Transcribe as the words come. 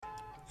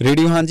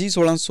Radio ਹਾਂਜੀ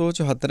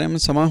 1674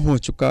 ਸਮਾਂ ਹੋ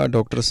ਚੁੱਕਾ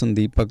ਡਾਕਟਰ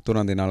ਸੰਦੀਪ ਭਗਤ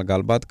ਹੋਰਾਂ ਦੇ ਨਾਲ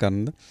ਗੱਲਬਾਤ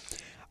ਕਰਨ ਦਾ।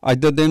 ਅੱਜ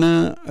ਦਾ ਦਿਨ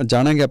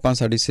ਜਾਣਾਂਗੇ ਆਪਾਂ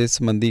ਸਾਡੀ ਸਿਹਤ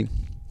ਸੰਬੰਧੀ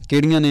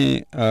ਕਿਹੜੀਆਂ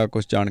ਨੇ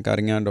ਕੁਝ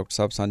ਜਾਣਕਾਰੀਆਂ ਡਾਕਟਰ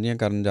ਸਾਹਿਬ ਸਾਂਝੀਆਂ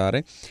ਕਰਨ ਜਾ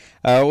ਰਹੇ।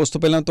 ਉਸ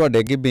ਤੋਂ ਪਹਿਲਾਂ ਤੁਹਾਡੇ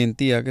ਅੱਗੇ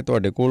ਬੇਨਤੀ ਆ ਕਿ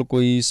ਤੁਹਾਡੇ ਕੋਲ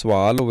ਕੋਈ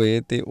ਸਵਾਲ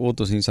ਹੋਵੇ ਤਾਂ ਉਹ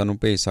ਤੁਸੀਂ ਸਾਨੂੰ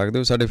ਭੇਜ ਸਕਦੇ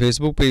ਹੋ ਸਾਡੇ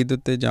ਫੇਸਬੁੱਕ ਪੇਜ ਦੇ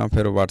ਉੱਤੇ ਜਾਂ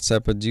ਫਿਰ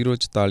ਵਟਸਐਪ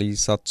 044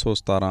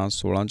 717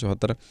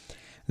 1674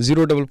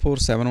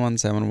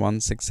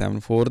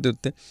 04471711674 ਦੇ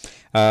ਉੱਤੇ।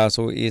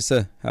 ਸੋ ਇਸ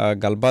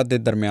ਗੱਲਬਾਤ ਦੇ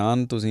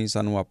ਦਰਮਿਆਨ ਤੁਸੀਂ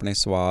ਸਾਨੂੰ ਆਪਣੇ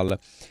ਸਵਾਲ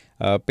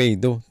ਭੇਜ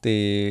ਦਿਓ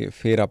ਅਤੇ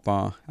ਫਿਰ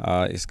ਆਪਾਂ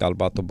ਇਸ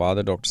ਗੱਲਬਾਤ ਤੋਂ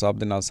ਬਾਅਦ ਡਾਕਟਰ ਸਾਹਿਬ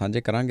ਦੇ ਨਾਲ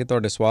ਸਾਂਝੇ ਕਰਾਂਗੇ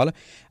ਤੁਹਾਡੇ ਸਵਾਲ।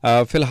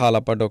 ਫਿਲਹਾਲ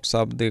ਆਪਾਂ ਡਾਕਟਰ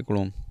ਸਾਹਿਬ ਦੇ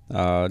ਕੋਲੋਂ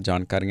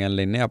ਜਾਣਕਾਰੀਆਂ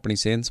ਲੈਂਦੇ ਆਪਣੀ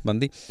ਸਿਹਤ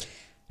ਸੰਬੰਧੀ।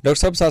 ਡਾਕਟਰ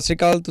ਸਾਹਿਬ ਸਤਿ ਸ਼੍ਰੀ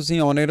ਅਕਾਲ, ਤੁਸੀਂ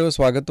ਆਉਣੇ ਰਹੋ,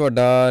 ਸਵਾਗਤ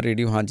ਤੁਹਾਡਾ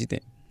ਰੇਡੀਓ ਹਾਂਜੀ 'ਤੇ।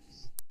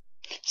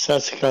 ਸਤਿ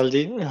ਸ਼੍ਰੀ ਅਕਾਲ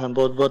ਜੀ,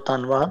 ਬਹੁਤ ਬਹੁਤ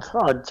ਧੰਨਵਾਦ।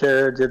 ਅੱਜ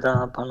ਜਿੱਦਾਂ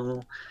ਆਪਾਂ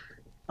ਨੂੰ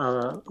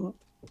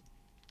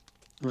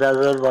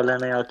ਵੈਦਰ ਵਾਲਿਆਂ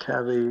ਨੇ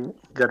ਆਖਿਆ ਵੀ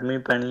ਗਰਮੀ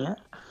ਪੈਣੀ ਹੈ,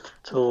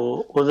 ਸੋ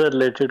ਉਹਦੇ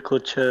ਰਿਲੇਟਿਡ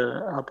ਕੁਛ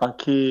ਆਪਾਂ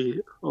ਕੀ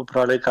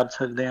ਉਪਰਾਲੇ ਕਰ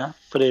ਸਕਦੇ ਹਾਂ,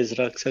 ਪਰਹੇਜ਼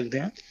ਰੱਖ ਸਕਦੇ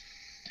ਹਾਂ।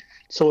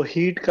 ਸੋ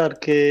ਹੀਟ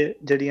ਕਰਕੇ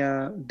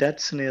ਜਿਹੜੀਆਂ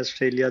ਡੈਥਸ ਨੇ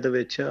ਆਸਟ੍ਰੇਲੀਆ ਦੇ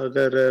ਵਿੱਚ,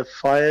 ਅਗਰ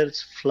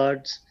ਫਾਇਰਸ,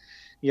 ਫਲੱਡਸ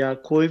ਜਾਂ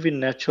ਕੋਈ ਵੀ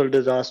ਨੈਚੁਰਲ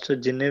ਡਿਜ਼ਾਸਟਰ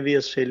ਜਿੰਨੇ ਵੀ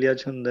ਆਸਟ੍ਰੇਲੀਆ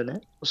 'ਚ ਹੁੰਦੇ ਨੇ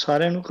ਉਹ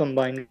ਸਾਰਿਆਂ ਨੂੰ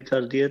ਕੰਬਾਈਨ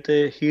ਕਰਦੀ ਹੈ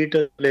ਅਤੇ ਹੀਟ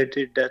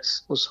ਰਿਲੇਟਿਡ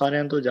ਡੈਥਸ ਉਹ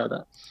ਸਾਰਿਆਂ ਤੋਂ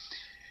ਜ਼ਿਆਦਾ।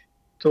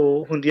 ਤੋ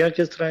ਹੁੰਦੀਆਂ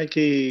ਕਿਸ ਤਰ੍ਹਾਂ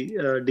ਕਿ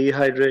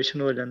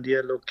ਡੀਹਾਈਡਰੇਸ਼ਨ ਹੋ ਜਾਂਦੀ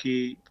ਹੈ,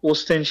 ਲੋਕੀ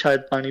ਉਸ ਦਿਨ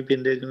ਸ਼ਾਇਦ ਪਾਣੀ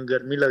ਪੀਂਦੇ ਕਿਉਂਕਿ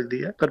ਗਰਮੀ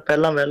ਲੱਗਦੀ ਹੈ, ਪਰ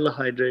ਪਹਿਲਾਂ ਵੈਲ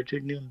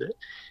ਹਾਈਡਰੇਟਿਡ ਨਹੀਂ ਹੁੰਦੇ,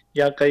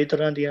 ਜਾਂ ਕਈ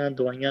ਤਰ੍ਹਾਂ ਦੀਆਂ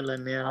ਦਵਾਈਆਂ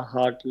ਲੈਂਦੇ ਹਾਂ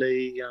ਹਾਰਟ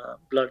ਲਈ ਜਾਂ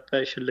ਬਲੱਡ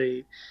ਪ੍ਰੈਸ਼ਰ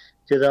ਲਈ,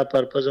 ਜਿਹਦਾ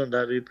ਪਰਪਸ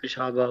ਹੁੰਦਾ ਵੀ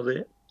ਪਿਸ਼ਾਬ ਆਵੇ,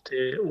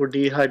 ਅਤੇ ਉਹ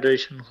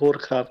ਡੀਹਾਈਡਰੇਸ਼ਨ ਹੋਰ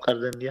ਖਰਾਬ ਕਰ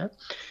ਦਿੰਦੀਆਂ।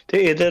 ਅਤੇ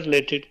ਇਹਦੇ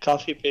ਰਿਲੇਟਿਡ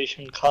ਕਾਫੀ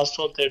ਪੇਸ਼ੈਂਟ, ਖਾਸ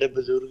ਤੌਰ 'ਤੇ ਜਿਹੜੇ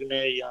ਬਜ਼ੁਰਗ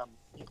ਨੇ ਜਾਂ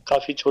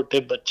ਕਾਫੀ ਛੋਟੇ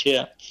ਬੱਚੇ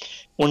ਆ,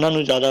 ਉਹਨਾਂ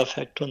ਨੂੰ ਜ਼ਿਆਦਾ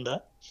ਇਫੈਕਟ ਹੁੰਦਾ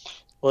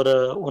ਔਰ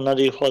ਉਹਨਾਂ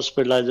ਦੀ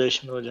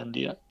ਹੌਸਪੀਟਲਾਈਜੇਸ਼ਨ ਹੋ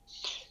ਜਾਂਦੀ ਆ।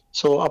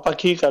 ਸੋ ਆਪਾਂ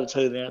ਕੀ ਕਰ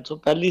ਸਕਦੇ ਹਾਂ? ਸੋ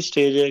ਪਹਿਲੀ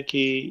ਸਟੇਜ ਹੈ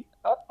ਕਿ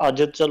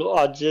ਅੱਜ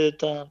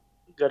ਤਾਂ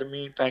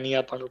ਗਰਮੀ ਪੈਣੀ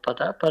ਆਪਾਂ ਨੂੰ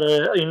ਪਤਾ,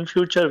 ਪਰ ਇਨ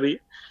ਫਿਊਚਰ ਵੀ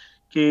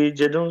ਕਿ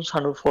ਜਦੋਂ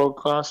ਸਾਨੂੰ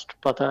ਫੋਰਕਾਸਟ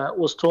ਪਤਾ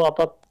ਉਸ ਤੋਂ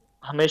ਆਪਾਂ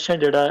ਹਮੇਸ਼ਾ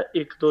ਜਿਹੜਾ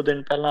 1-2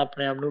 ਦਿਨ ਪਹਿਲਾਂ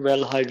ਆਪਣੇ ਆਪ ਨੂੰ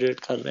ਵੈਲ ਹਾਈਡਰੇਟ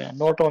ਕਰ ਰਹੇ ਹਾਂ,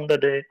 ਨੋਟ ਔਨ ਦਾ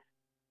ਡੇ।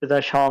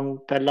 ਜਿੱਦਾਂ ਸ਼ਾਮ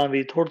ਪਹਿਲਾਂ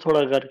ਵੀ ਥੋੜ੍ਹਾ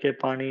ਥੋੜ੍ਹਾ ਕਰਕੇ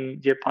ਪਾਣੀ,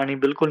 ਜੇ ਪਾਣੀ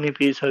ਬਿਲਕੁਲ ਨਹੀਂ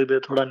ਪੀ ਸਕਦੇ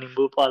ਥੋੜ੍ਹਾ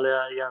ਨਿੰਬੂ ਪਾ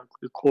ਲਿਆ ਜਾਂ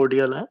ਕੋਈ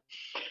ਕੋਡੀਅਲ ਹੈ,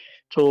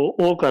 ਸੋ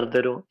ਉਹ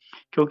ਕਰਦੇ ਰਹੋ।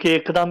 ਕਿਉਂਕਿ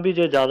ਇੱਕਦਮ ਵੀ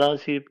ਜੇ ਜ਼ਿਆਦਾ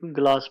ਅਸੀਂ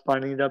ਗਲਾਸ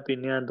ਪਾਣੀ ਦਾ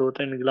ਪੀਂਦੇ ਹਾਂ,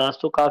 2-3 ਗਲਾਸ,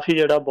 ਤੋਂ ਕਾਫੀ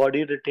ਜਿਹੜਾ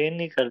ਬੋਡੀ ਰਿਟੇਨ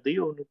ਨਹੀਂ ਕਰਦੀ,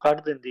 ਉਹਨੂੰ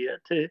ਕੱਢ ਦਿੰਦੀ ਹੈ,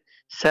 ਅਤੇ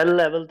ਸੈੱਲ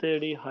ਲੈਵਲ 'ਤੇ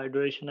ਜਿਹੜੀ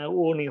ਹਾਈਡਰੇਸ਼ਨ ਹੈ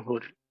ਉਹ ਨਹੀਂ ਹੋ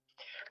ਰਹੀ।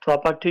 ਸੋ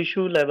ਆਪਾਂ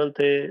ਟਿਸ਼ੂ ਲੈਵਲ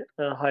 'ਤੇ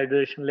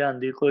ਹਾਈਡਰੇਸ਼ਨ ਲਿਆਉਣ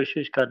ਦੀ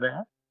ਕੋਸ਼ਿਸ਼ ਕਰ ਰਹੇ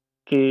ਹਾਂ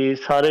ਕਿ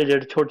ਸਾਰੇ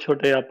ਜਿਹੜੇ ਛੋਟੇ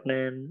ਛੋਟੇ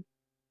ਆਪਣੇ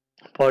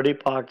ਬੋਡੀ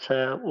ਪਾਰਟਸ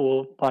ਹੈ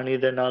ਉਹ ਪਾਣੀ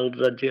ਦੇ ਨਾਲ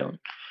ਰੱਜੇ ਹੋਣ।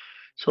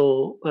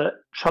 ਸੋ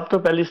ਸਭ ਤੋਂ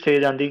ਪਹਿਲੀ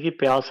ਸਟੇਜ ਆਉਂਦੀ ਕਿ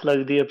ਪਿਆਸ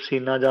ਲੱਗਦੀ ਹੈ,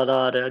 ਪਸੀਨਾ ਜ਼ਿਆਦਾ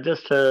ਆ ਰਿਹਾ,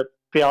 ਜਸਟ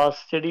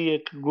ਪਿਆਸ ਜਿਹੜੀ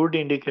ਇੱਕ ਗੁੱਡ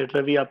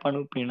ਇੰਡੀਕੇਟਰ ਵੀ ਆਪਾਂ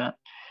ਨੂੰ ਪੀਣਾ।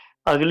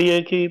 ਅਗਲੀ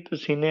ਹੈ ਕਿ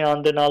ਪਸੀਨੇ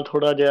ਆਉਣ ਦੇ ਨਾਲ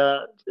ਥੋੜ੍ਹਾ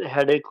ਜਿਹਾ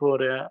ਹੈਡੇਕ ਹੋ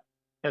ਰਿਹਾ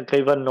ਜਾਂ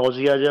ਕਈ ਵਾਰ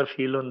ਨੋਜ਼ੀਆ ਜਿਹਾ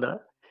ਫੀਲ ਹੁੰਦਾ।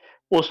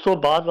 ਉਸ ਤੋਂ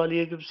ਬਾਅਦ ਵਾਲੀ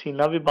ਹੈ ਕਿ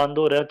ਪਸੀਨਾ ਵੀ ਬੰਦ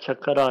ਹੋ ਰਿਹਾ,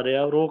 ਚੱਕਰ ਆ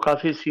ਰਿਹਾ, ਔਰ ਉਹ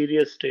ਕਾਫੀ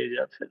ਸੀਰੀਅਸ ਸਟੇਜ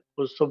ਹੈ। ਫਿਰ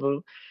ਉਸ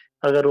ਤੋਂ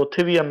ਅਗਰ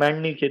ਉੱਥੇ ਵੀ ਅਮੈਂਡ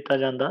ਨਹੀਂ ਕੀਤਾ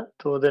ਜਾਂਦਾ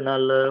ਤਾਂ ਉਹਦੇ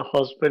ਨਾਲ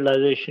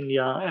ਹੌਸਪੀਟਲਾਈਜੇਸ਼ਨ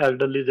ਜਾਂ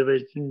ਐਲਡਰਲੀ ਦੇ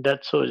ਵਿੱਚ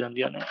ਡੈਥਸ ਹੋ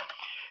ਜਾਂਦੀਆਂ ਨੇ।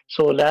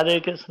 ਸੋ ਲੈ ਦੇ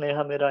ਕੇ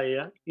ਸੁਨੇਹਾ ਮੇਰਾ ਇਹ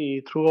ਆ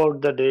ਕਿ ਥਰੂ ਆਊਟ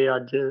ਦਾ ਡੇ,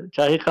 ਅੱਜ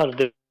ਚਾਹੇ ਘਰ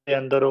ਦੇ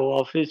ਅੰਦਰ ਹੋ,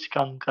 ਆਫਿਸ 'ਚ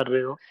ਕੰਮ ਕਰ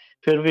ਰਹੇ ਹੋ,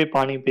 ਫਿਰ ਵੀ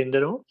ਪਾਣੀ ਪੀਂਦੇ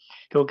ਰਹੋ।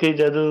 ਕਿਉਂਕਿ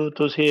ਜਦੋਂ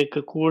ਤੁਸੀਂ ਇੱਕ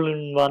ਕੂਲ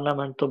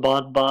ਇਨਵਾਇਰਨਮੈਂਟ ਤੋਂ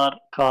ਬਾਹਰ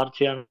ਕਾਰ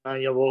 'ਚ ਆਉਣਾ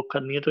ਜਾਂ ਵੋਕ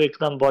ਕਰਨੀ ਹੈ ਤਾਂ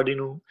ਇੱਕਦਮ ਬੋਡੀ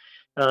ਨੂੰ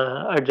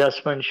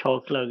ਐਡਜਸਟਮੈਂਟ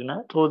ਸ਼ੌਕ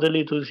ਲੱਗਣਾ, ਤਾਂ ਉਹਦੇ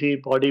ਲਈ ਤੁਸੀਂ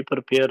ਬੋਡੀ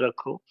ਪ੍ਰੀਪੇਅਰ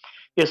ਰੱਖੋ।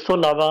 ਇਸ ਤੋਂ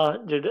ਇਲਾਵਾ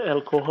ਜਿਹੜੇ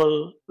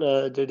ਐਲਕੋਹਲ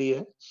ਜਿਹੜੀ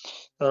ਹੈ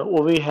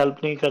ਉਹ ਵੀ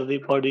ਹੈਲਪ ਨਹੀਂ ਕਰਦੀ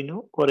ਬੋਡੀ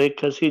ਨੂੰ, ਔਰ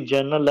ਇੱਕ ਅਸੀਂ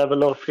general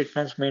level of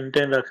fitness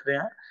maintain ਰੱਖਦੇ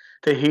ਹਾਂ,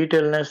 ਅਤੇ ਹੀਟ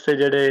ਇਲਨੈਸ 'ਤੇ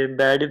ਜਿਹੜੇ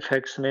ਬੈਡ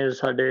ਇਫੈਕਟਸ ਨੇ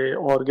ਸਾਡੇ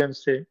ਔਰਗਨਸ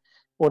 'ਤੇ,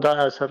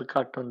 ਉਹਦਾ ਅਸਰ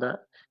ਘੱਟ ਹੁੰਦਾ।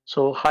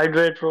 ਸੋ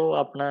ਹਾਈਡਰੇਟ ਰਹੋ,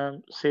 ਆਪਣਾ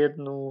ਸਿਹਤ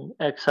ਨੂੰ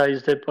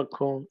ਐਕਸਰਸਾਈਜ਼ ਦੇ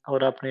ਪੱਖੋਂ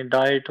ਔਰ ਆਪਣੀ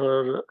ਡਾਇਟ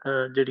ਔਰ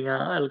ਜਿਹੜੀਆਂ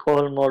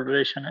ਐਲਕੋਹਲ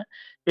ਮੋਡਰੇਸ਼ਨ ਹੈ,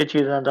 ਇਹ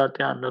ਚੀਜ਼ਾਂ ਦਾ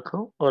ਧਿਆਨ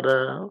ਰੱਖੋ। ਔਰ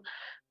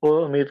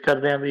ਉਹ ਉਮੀਦ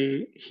ਕਰਦੇ ਹਾਂ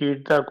ਵੀ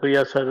ਹੀਟ ਦਾ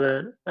ਕੋਈ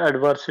ਅਸਰ,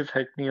 ਐਡਵਰਸ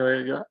ਇਫੈਕਟ ਨਹੀਂ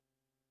ਹੋਏਗਾ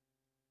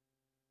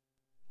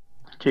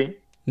ਜੀ।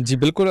 ਜੀ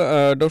ਬਿਲਕੁਲ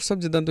ਡਾਕਟਰ ਸਾਹਿਬ,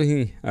 ਜਿੱਦਾਂ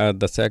ਤੁਸੀਂ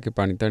ਦੱਸਿਆ ਕਿ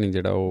ਪਾਣੀ ਧਾਣੀ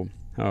ਜਿਹੜਾ ਉਹ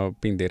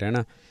ਪੀਂਦੇ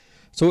ਰਹਿਣਾ।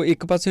 ਸੋ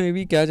ਇੱਕ ਪਾਸੇ ਇਹ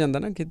ਵੀ ਕਿਹਾ ਜਾਂਦਾ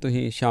ਨਾ ਕਿ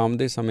ਤੁਸੀਂ ਸ਼ਾਮ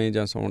ਦੇ ਸਮੇਂ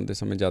ਜਾਂ ਸੌਣ ਦੇ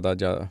ਸਮੇਂ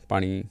ਜ਼ਿਆਦਾ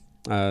ਪਾਣੀ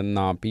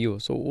ਨਾ ਪੀਓ।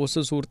 ਸੋ ਉਸ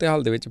ਸੂਰਤ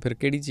ਹਾਲ ਦੇ ਵਿੱਚ ਫਿਰ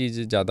ਕਿਹੜੀ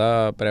ਚੀਜ਼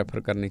ਜ਼ਿਆਦਾ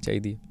ਪ੍ਰੈਫਰ ਕਰਨੀ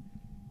ਚਾਹੀਦੀ?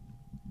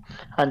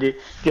 ਹਾਂਜੀ,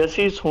 ਜੇ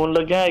ਅਸੀਂ ਸੌਣ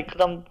ਲੱਗਿਆ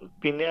ਇੱਕਦਮ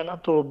ਪੀਂਦੇ ਹਾਂ ਨਾ,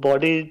 ਤਾਂ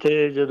ਬੋਡੀ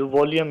 'ਤੇ ਜਦੋਂ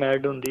ਵੋਲੀਅਮ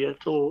ਐਡ ਹੁੰਦੀ ਹੈ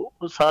ਤਾਂ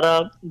ਉਹ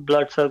ਸਾਰਾ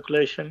ਬਲੱਡ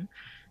ਸਰਕੂਲੇਸ਼ਨ,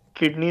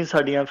 ਕਿਡਨੀ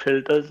ਸਾਡੀਆਂ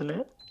ਫਿਲਟਰਸ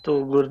ਨੇ,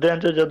 ਤਾਂ ਗੁਰਦਿਆਂ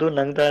 'ਚ ਜਦੋਂ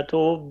ਲੰਘਦਾ ਹੈ ਤਾਂ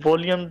ਉਹ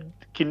ਵੋਲੀਅਮ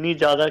ਕਿੰਨੀ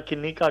ਜ਼ਿਆਦਾ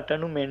ਕਿੰਨੀ ਘੱਟ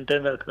ਇਹਨੂੰ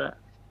ਮੇਨਟੇਨ ਰੱਖਦਾ।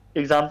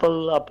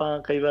 ਇਗਜ਼ਾਮਪਲ, ਆਪਾਂ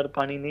ਕਈ ਵਾਰ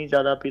ਪਾਣੀ ਨਹੀਂ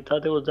ਜ਼ਿਆਦਾ ਪੀਤਾ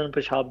ਅਤੇ ਉਸ ਦਿਨ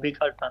ਪਿਸ਼ਾਬ ਵੀ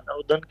ਘੱਟ ਆਉਂਦਾ,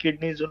 ਉਸ ਦਿਨ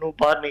ਕਿਡਨੀਜ਼ ਉਹਨੂੰ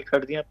ਬਾਹਰ ਨਹੀਂ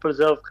ਕੱਢਦੀਆਂ,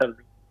 ਪ੍ਰੀਜ਼ਰਵ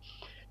ਕਰਦੀਆਂ।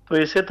 ਤਾਂ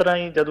ਇਸੇ ਤਰ੍ਹਾਂ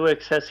ਹੀ ਜਦੋਂ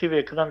ਐਕਸੈਸਿਵ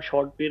ਇੱਕਦਮ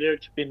ਸ਼ਾਰਟ ਪੀਰੀਅਡ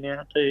 'ਚ ਪੀਂਦੇ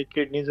ਹਾਂ ਤਾਂ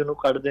ਕਿਡਨੀਜ਼ ਉਹਨੂੰ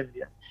ਕੱਢ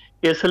ਦਿੰਦੀਆਂ।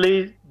 ਇਸ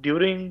ਲਈ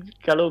ਡਿਊਰਿੰਗ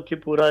ਕਹਿ ਲਓ ਕਿ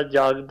ਪੂਰਾ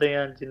ਜਾਗਦੇ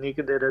ਹਾਂ ਜਿੰਨੀ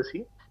ਕੁ ਦੇਰ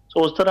ਅਸੀਂ, ਸੋ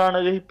ਉਸ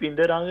ਤਰ੍ਹਾਂ ਅਸੀਂ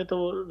ਪੀਂਦੇ ਰਹਾਂਗੇ ਤਾਂ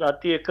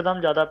ਰਾਤੀ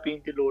ਇੱਕਦਮ ਜ਼ਿਆਦਾ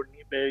ਪੀਣ ਦੀ ਲੋੜ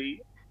ਨਹੀਂ ਪਏਗੀ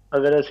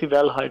ਅਗਰ ਅਸੀਂ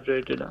ਵੈਲ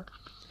ਹਾਈਡਰੇਟਿਡ ਹਾਂ।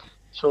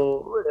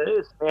 ਸੋ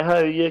ਸੁਨੇਹਾ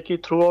ਇਹ ਹੈ ਕਿ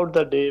ਥਰੂ ਆਊਟ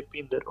ਦਾ ਡੇ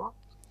ਪੀਂਦੇ ਰਹੋ,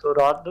 ਤਾਂ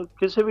ਰਾਤ ਨੂੰ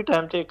ਕਿਸੇ ਵੀ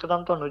ਟਾਈਮ 'ਤੇ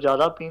ਇੱਕਦਮ ਤੁਹਾਨੂੰ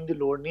ਜ਼ਿਆਦਾ ਪੀਣ ਦੀ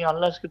ਲੋੜ ਨਹੀਂ,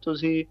 ਅਨਲੈਸ ਕਿ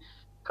ਤੁਸੀਂ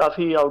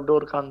ਕਾਫੀ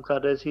ਆਊਟਡੋਰ ਕੰਮ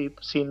ਕਰ ਰਹੇ ਸੀ,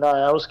 ਪਸੀਨਾ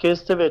ਆਇਆ। ਉਸ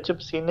ਕੇਸ ਦੇ ਵਿੱਚ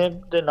ਪਸੀਨੇ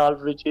ਦੇ ਨਾਲ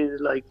ਵਿਚ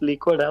ਇਜ਼ ਲਾਈਕ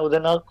ਲਿਕੁਇਡ ਹੈ, ਉਹਦੇ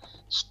ਨਾਲ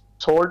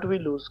ਸੋਲਟ ਵੀ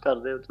ਲੂਜ਼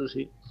ਕਰਦੇ ਹੋ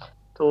ਤੁਸੀਂ।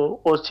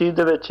 ਤੋ ਉਸ ਚੀਜ਼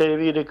ਦੇ ਵਿੱਚ ਇਹ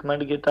ਵੀ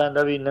ਰਿਕਮੈਂਡ ਕੀਤਾ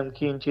ਜਾਂਦਾ ਵੀ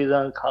ਨਮਕੀਨ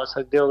ਚੀਜ਼ਾਂ ਖਾ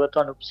ਸਕਦੇ ਹੋ ਅਗਰ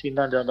ਤੁਹਾਨੂੰ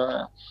ਪਸੀਨਾ ਜ਼ਿਆਦਾ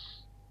ਆਇਆ।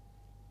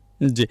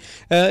 ਜੀ।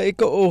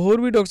 ਇੱਕ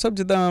ਹੋਰ ਵੀ ਡਾਕਟਰ ਸਾਹਿਬ,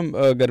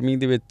 ਜਿੱਦਾਂ ਗਰਮੀ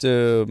ਦੇ ਵਿੱਚ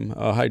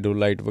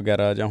ਹਾਈਡਰੋਲਾਈਟ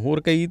ਵਗੈਰਾ ਜਾਂ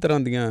ਹੋਰ ਕਈ ਤਰ੍ਹਾਂ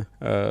ਦੀਆਂ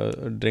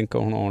ਡਰਿੰਕ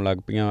ਹੁਣ ਆਉਣ ਲੱਗ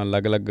ਪਈਆਂ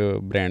ਅਲੱਗ-ਅਲੱਗ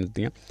ਬ੍ਰਾਂਡ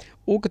ਦੀਆਂ,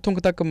 ਉਹ ਕਿੱਥੋਂ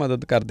ਕੁ ਤੱਕ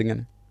ਮਦਦ ਕਰਦੀਆਂ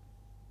ਨੇ?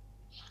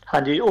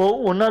 ਹਾਂਜੀ, ਉਹ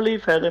ਉਹਨਾਂ ਲਈ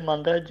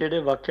ਫਾਇਦੇਮੰਦ ਹੈ ਜਿਹੜੇ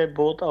ਵਾਕਿਆ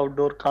ਬਹੁਤ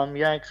ਆਊਟਡੋਰ ਕੰਮ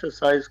ਜਾਂ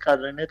ਐਕਸਰਸਾਈਜ਼ ਕਰ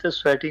ਰਹੇ ਨੇ ਤੇ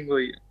ਸਵੈਟਿੰਗ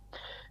ਹੋਈ ਹੈ।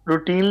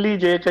 ਰੂਟੀਨਲੀ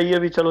ਜੇ ਕਹੀਏ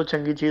ਵੀ ਚਲੋ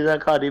ਚੰਗੀ ਚੀਜ਼ ਹੈ,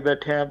 ਘਰ ਹੀ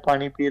ਬੈਠੇ ਆ,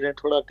 ਪਾਣੀ ਪੀ ਰਹੇ,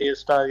 ਥੋੜਾ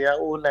ਟੇਸਟ ਆ ਗਿਆ,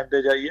 ਉਹ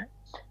ਲੈਂਦੇ ਜਾਈਏ।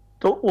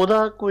 ਤਾਂ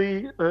ਉਹਦਾ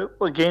ਕੋਈ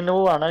ਅਗੇਨ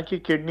ਉਹ ਆਣਾ ਕਿ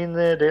ਕਿਡਨੀ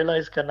ਨੇ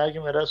ਰਿਅਲਾਈਜ਼ ਕਰਨਾ ਕਿ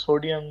ਮੇਰਾ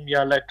ਸੋਡੀਅਮ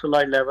ਜਾਂ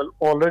ਇਲੈਕਟ੍ਰੋਲਾਈਟ ਲੈਵਲ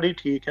ਆਲਰੇਡੀ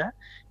ਠੀਕ ਹੈ,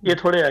 ਇਹ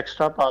ਥੋੜੇ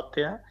ਐਕਸਟਰਾ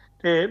ਪਾਤੇ ਆ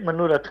ਤੇ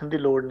ਮੈਨੂੰ ਰੱਖਣ ਦੀ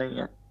ਲੋੜ ਨਹੀਂ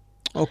ਹੈ।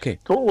 ਓਕੇ।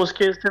 ਤੋ ਉਸ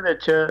ਕੇਸ ਦੇ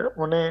ਵਿੱਚ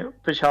ਉਹਨੇ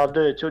ਪਿਸ਼ਾਬ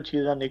ਦੇ ਵਿੱਚ ਉਹ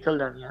ਚੀਜ਼ਾਂ ਨਿਕਲ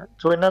ਜਾਣੀਆਂ।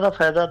 ਸੋ ਇਹਨਾਂ ਦਾ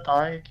ਫਾਇਦਾ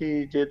ਤਾਂ ਹੈ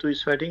ਕਿ ਜੇ ਤੁਸੀਂ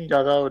ਸਵੈਟਿੰਗ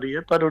ਜ਼ਿਆਦਾ ਹੋ ਰਹੀ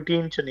ਹੈ, ਪਰ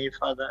ਰੂਟੀਨ 'ਚ ਨਹੀਂ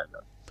ਫਾਇਦਾ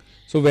ਹੈਗਾ।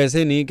 ਸੋ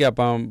ਵੈਸੇ ਨਹੀਂ ਕਿ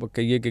ਆਪਾਂ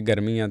ਕਹੀਏ ਕਿ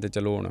ਗਰਮੀ ਆ ਤੇ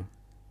ਚਲੋ ਹੁਣ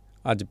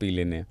ਅੱਜ ਪੀ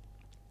ਲੈਂਦੇ ਹਾਂ।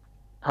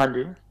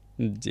 ਹਾਂਜੀ,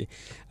 ਜੀ।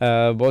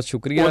 ਬਹੁਤ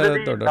ਸ਼ੁਕਰੀਆ ਉਹਦੇ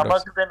ਲਈ ਤੁਹਾਡਾ ਡਾਕਟਰ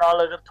ਨਮਕ ਦੇ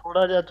ਨਾਲ ਅਗਰ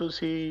ਥੋੜਾ ਜਿਹਾ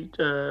ਤੁਸੀਂ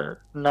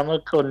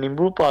ਨਮਕ ਔਰ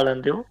ਨਿੰਬੂ ਪਾ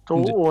ਲੈਂਦੇ ਹੋ ਤਾਂ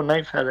ਸਾਹਿਬ। ਜੀ। ਉਹ ਓਨਾ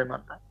ਹੀ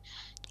ਫਾਇਦੇਮੰਦ ਹੈ।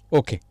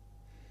 ਓਕੇ।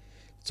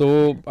 ਸੋ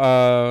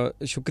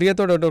ਸ਼ੁਕਰੀਆ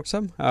ਤੁਹਾਡਾ ਡਾਕਟਰ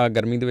ਸਾਹਿਬ।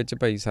 ਗਰਮੀ ਦੇ ਵਿੱਚ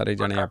ਭਾਈ ਸਾਰੇ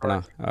ਜਣੇ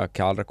ਆਪਣਾ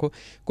ਖਿਆਲ ਰੱਖੋ।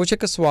 ਕੁਛ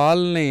ਇੱਕ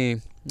ਸਵਾਲ ਨੇ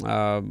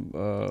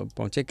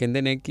ਪਹੁੰਚੇ,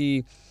 ਕਹਿੰਦੇ ਨੇ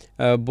ਕਿ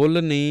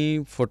ਬੁੱਲ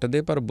ਨਹੀਂ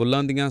ਫੁੱਟਦੇ ਪਰ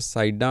ਬੁੱਲਾਂ ਦੀਆਂ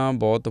ਸਾਈਡਾਂ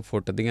ਬਹੁਤ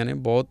ਫੁੱਟਦੀਆਂ ਨੇ,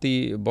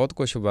 ਬਹੁਤ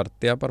ਕੁਛ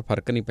ਵਰਤਿਆ ਪਰ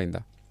ਫਰਕ ਨਹੀਂ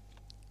ਪੈਂਦਾ,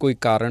 ਕੋਈ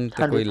ਕਾਰਨ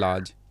ਤੇ ਹਾਂਜੀ ਕੋਈ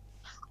ਇਲਾਜ?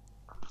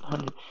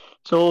 ਹਾਂਜੀ।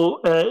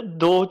 ਸੋ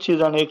ਦੋ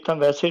ਚੀਜ਼ਾਂ ਨੇ, ਇੱਕ ਤਾਂ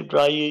ਵੈਸੇ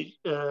ਡਰਾਈ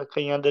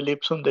ਕਈਆਂ ਦੇ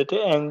ਲਿਪਸ ਹੁੰਦੇ ਤੇ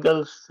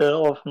ਐਂਗਲਸ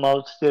ਆਫ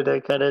ਮਾਊਥ ਜਿਹੜੇ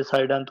ਕਹਿ ਰਹੇ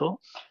ਸਾਈਡਾਂ ਤੋਂ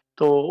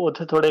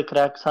ਉੱਥੇ ਥੋੜੇ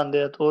ਕਰੈਕਸ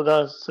ਆਉਂਦੇ ਆ। ਤਾਂ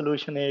ਉਹਦਾ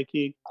ਸੋਲੂਸ਼ਨ ਇਹ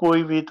ਕਿ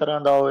ਕੋਈ ਵੀ ਤਰ੍ਹਾਂ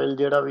ਦਾ ਆਇਲ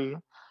ਜਿਹੜਾ ਵੀ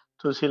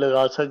ਤੁਸੀਂ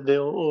ਲਗਾ ਸਕਦੇ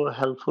ਹੋ ਉਹ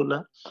ਹੈਲਪਫੁਲ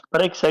ਹੈ।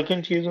 ਪਰ ਇੱਕ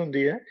ਸੈਕਿੰਡ ਚੀਜ਼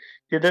ਹੁੰਦੀ ਹੈ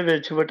ਜਿਹਦੇ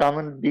ਵਿੱਚ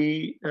ਵਿਟਾਮਿਨ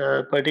ਬੀ,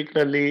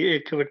 ਪਰਟੀਕੁਲਰਲੀ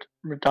ਇੱਕ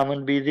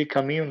ਵਿਟਾਮਿਨ ਬੀ ਦੀ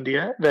ਕਮੀ ਹੁੰਦੀ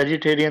ਹੈ,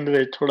 ਵੈਜੀਟੇਰੀਅਨ ਦੇ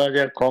ਵਿੱਚ ਥੋੜ੍ਹਾ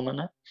ਜਿਹਾ ਕਾਮਨ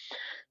ਹੈ।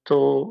 ਤੋ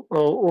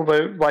ਉਹ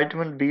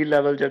ਵਾਈਟਾਮਿਨ ਬੀ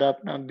ਲੈਵਲ ਜਿਹੜਾ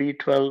ਆਪਣਾ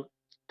B12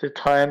 ਤੇ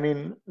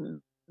ਥਾਇਮਿਨ,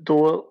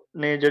 ਦੋ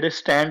ਨੇ ਜਿਹੜੇ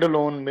ਸਟੈਂਡ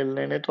ਅਲੋਨ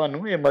ਮਿਲਣੇ ਨੇ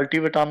ਤੁਹਾਨੂੰ, ਇਹ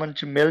ਮਲਟੀਵਿਟਾਮਿਨ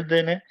 'ਚ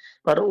ਮਿਲਦੇ ਨੇ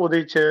ਪਰ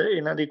ਉਹਦੇ 'ਚ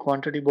ਇਹਨਾਂ ਦੀ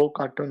ਕੁਆਂਟਿਟੀ ਬਹੁਤ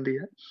ਘੱਟ ਹੁੰਦੀ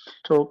ਹੈ।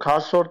 ਸੋ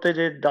ਖਾਸ ਤੌਰ 'ਤੇ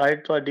ਜੇ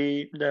ਡਾਇਟ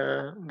ਤੁਹਾਡੀ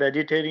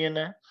ਵੈਜੀਟੇਰੀਅਨ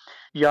ਹੈ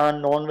ਜਾਂ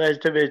ਨੋਨ ਵੈਜ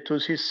ਦੇ ਵਿੱਚ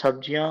ਤੁਸੀਂ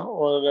ਸਬਜ਼ੀਆਂ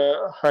ਔਰ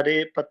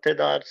ਹਰੇ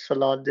ਪੱਤੇਦਾਰ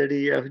ਸਲਾਦ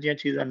ਜਿਹੜੀ ਇਹੋ ਜਿਹੀਆਂ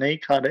ਚੀਜ਼ਾਂ ਨਹੀਂ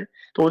ਖਾ ਰਹੇ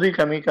ਤਾਂ ਉਹਦੀ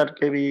ਕਮੀ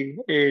ਕਰਕੇ ਵੀ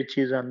ਇਹ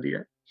ਚੀਜ਼ ਆਉਂਦੀ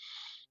ਹੈ।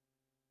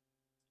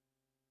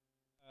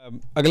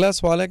 ਅਗਲਾ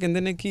ਸਵਾਲ ਹੈ,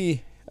 ਕਹਿੰਦੇ ਨੇ ਕਿ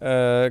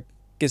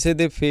ਕਿਸੇ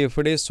ਦੇ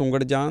ਫੇਫੜੇ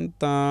ਸੁੰਗੜ ਜਾਣ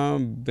ਤਾਂ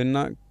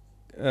ਬਿਨਾਂ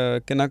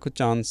ਕਿੰਨਾ ਕੁ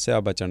ਚਾਂਸ ਆ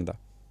ਬਚਣ ਦਾ?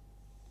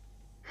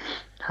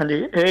 ਹਾਂਜੀ,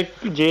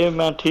 ਇਹ ਜੇ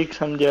ਮੈਂ ਠੀਕ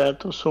ਸਮਝਿਆ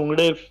ਤਾਂ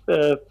ਸੁੰਗੜੇ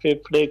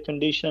ਫੇਫੜੇ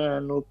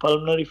ਕੰਡੀਸ਼ਨ ਨੂੰ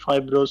ਪਲਮਨਰੀ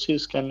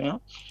ਫਾਈਬਰੋਸਿਸ ਕਹਿੰਦੇ ਆ।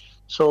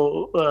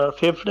 ਸੋ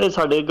ਫੇਫੜੇ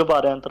ਸਾਡੇ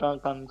ਗੁਬਾਰਿਆਂ ਤਰ੍ਹਾਂ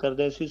ਕੰਮ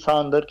ਕਰਦੇ ਸੀ,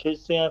 ਸਾਹ ਅੰਦਰ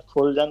ਖਿੱਚਦੇ ਆ,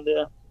 ਫੁੱਲ ਜਾਂਦੇ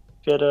ਆ,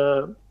 ਫਿਰ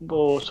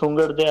ਉਹ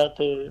ਸੁੰਗੜਦੇ ਆ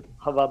ਤੇ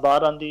ਹਵਾ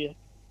ਬਾਹਰ ਆਉਂਦੀ ਹੈ।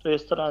 ਸੋ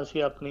ਇਸ ਤਰ੍ਹਾਂ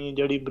ਅਸੀਂ ਆਪਣੀ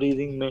ਜਿਹੜੀ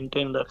ਬਰੀਥਿੰਗ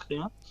ਮੇਨਟੇਨ ਰੱਖਦੇ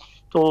ਹਾਂ।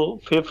 ਤੋ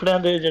ਫੇਫੜਿਆਂ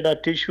ਦੇ ਜਿਹੜਾ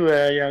ਟਿਸ਼ੂ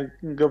ਹੈ ਜਾਂ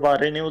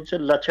ਗੁਬਾਰੇ ਨੇ ਉਹ 'ਚ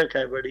ਲਚਕ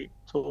ਹੈ ਬੜੀ,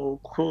 ਸੋ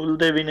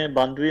ਖੁੱਲਦੇ ਵੀ ਨੇ,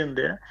 ਬੰਦ ਵੀ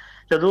ਹੁੰਦੇ ਆ।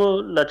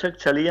 ਜਦੋਂ ਲਚਕ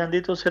ਚਲੀ ਜਾਂਦੀ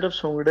ਤਾਂ ਸਿਰਫ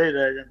ਸੁੰਗੜੇ ਹੀ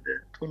ਰਹਿ ਜਾਂਦੇ ਆ,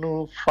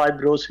 ਉਹਨੂੰ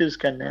ਫਾਈਬਰੋਸਿਸ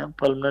ਕਹਿੰਦੇ ਆ,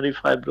 ਪਲਮਨਰੀ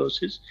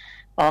ਫਾਈਬਰੋਸਿਸ।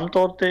 ਆਮ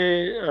ਤੌਰ 'ਤੇ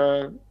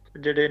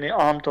ਜਿਹੜੇ ਨੇ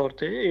ਆਮ ਤੌਰ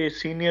 'ਤੇ ਇਹ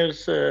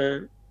ਸੀਨੀਅਰਸ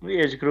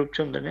ਏਜ ਗਰੁੱਪ 'ਚ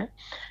ਹੁੰਦੇ ਨੇ,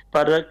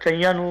 ਪਰ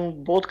ਕਈਆਂ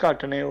ਨੂੰ ਬਹੁਤ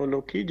ਘੱਟ ਨੇ ਉਹ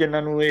ਲੋਕੀ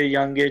ਜਿਨ੍ਹਾਂ ਨੂੰ ਇਹ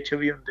ਯੰਗ ਏਜ 'ਚ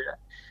ਵੀ ਹੁੰਦੇ ਆ।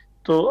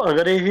 ਤੋ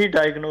ਅਗਰ ਇਹੀ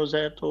ਡਾਇਗਨੋਜ਼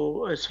ਹੈ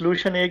ਤਾਂ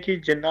ਸੋਲਿਊਸ਼ਨ ਇਹ ਕਿ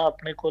ਜਿੰਨਾ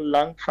ਆਪਣੇ ਕੋਲ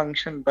ਲੰਗ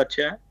ਫੰਕਸ਼ਨ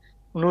ਬਚਿਆ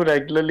ਉਹਨੂੰ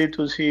ਰੈਗੂਲਰਲੀ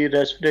ਤੁਸੀਂ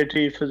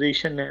ਰੈਸਪੀਰੇਟਰੀ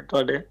ਫਿਜ਼ੀਸ਼ੀਅਨ ਨੇ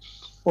ਤੁਹਾਡੇ,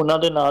 ਉਹਨਾਂ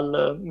ਦੇ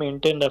ਨਾਲ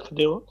ਮੇਨਟੇਨ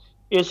ਰੱਖਦੇ ਹੋ।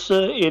 ਇਸ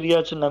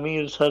ਏਰੀਆ 'ਚ ਨਵੀਂ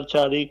ਰਿਸਰਚ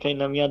ਆ ਰਹੀ, ਕਈ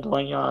ਨਵੀਆਂ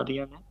ਦਵਾਈਆਂ ਆ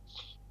ਰਹੀਆਂ ਨੇ।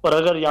 ਪਰ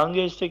ਅਗਰ ਯੰਗ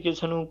ਏਜ 'ਤੇ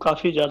ਕਿਸੇ ਨੂੰ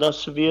ਕਾਫੀ ਜ਼ਿਆਦਾ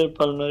ਸੀਵੀਅਰ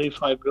ਪਲਮਨਰੀ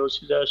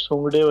ਫਾਈਬਰੋਸਿਸ ਹੈ,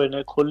 ਸੁੰਗੜੇ ਹੋਏ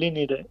ਨੇ, ਖੁੱਲ ਹੀ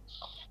ਨਹੀਂ ਰਹੇ,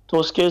 ਤਾਂ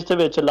ਉਸ ਕੇਸ ਦੇ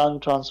ਵਿੱਚ ਲੰਗ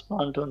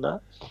ਟਰਾਂਸਪਲਾਂਟ ਹੁੰਦਾ।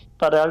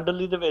 ਪਰ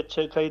ਐਲਡਰਲੀ ਦੇ ਵਿੱਚ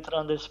ਕਈ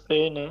ਤਰ੍ਹਾਂ ਦੇ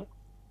ਸਪਰੇ ਨੇ।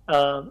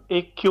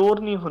 ਇਹ ਕਿਉਰ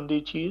ਨਹੀਂ ਹੁੰਦੀ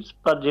ਚੀਜ਼,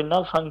 ਪਰ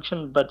ਜਿੰਨਾ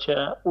ਫੰਕਸ਼ਨ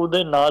ਬਚਿਆ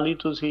ਉਹਦੇ ਨਾਲ ਹੀ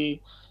ਤੁਸੀਂ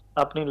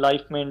ਆਪਣੀ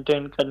ਲਾਈਫ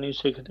ਮੇਨਟੇਨ ਕਰਨੀ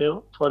ਸਿੱਖਦੇ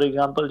ਹੋ। ਫੋਰ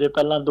ਐਗਜ਼ਾਮਪਲ ਜੇ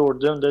ਪਹਿਲਾਂ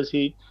ਦੌੜਦੇ ਹੁੰਦੇ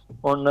ਸੀ,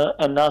 ਹੁਣ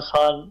ਇੰਨਾ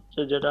ਸਾਹ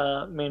 'ਚ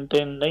ਜਿਹੜਾ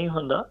ਮੇਨਟੇਨ ਨਹੀਂ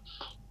ਹੁੰਦਾ,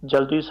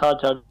 ਜਲਦੀ ਸਾਹ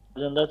ਚੜ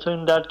ਜਾਂਦਾ। ਸੋ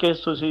ਇਨ ਦੈਟ ਕੇਸ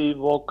ਤੁਸੀਂ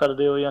ਵੋਕ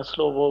ਕਰਦੇ ਹੋ ਜਾਂ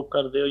ਸਲੋ ਵੋਕ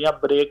ਕਰਦੇ ਹੋ ਜਾਂ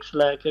ਬ੍ਰੇਕਸ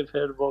ਲੈ ਕੇ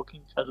ਫਿਰ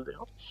ਵੋਕਿੰਗ ਕਰਦੇ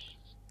ਹੋ।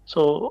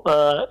 ਸੋ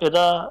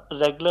ਇਹਦਾ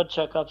ਰੈਗੂਲਰ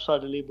ਚੈੱਕਅਪ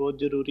ਸਾਡੇ ਲਈ ਬਹੁਤ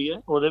ਜ਼ਰੂਰੀ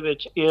ਹੈ। ਉਹਦੇ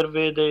ਵਿੱਚ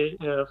ਏਅਰਵੇ ਦੇ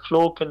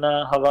ਫਲੋ ਕਿੰਨਾ,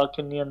 ਹਵਾ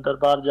ਕਿੰਨੀ ਅੰਦਰ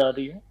ਬਾਹਰ ਜਾ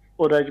ਰਹੀ ਹੈ,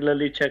 ਉਹ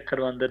ਰੈਗੂਲਰਲੀ ਚੈੱਕ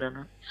ਕਰਵਾਉਂਦੇ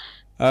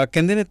ਰਹਿਣਾ।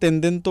 ਕਹਿੰਦੇ ਨੇ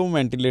 3 ਦਿਨ ਤੋਂ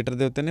ਵੈਂਟੀਲੇਟਰ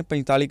ਦੇ ਉੱਤੇ ਨੇ,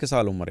 45 ਕੁ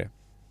ਸਾਲ ਉਮਰ ਆ।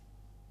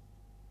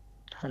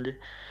 ਹਾਂਜੀ,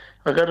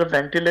 ਅਗਰ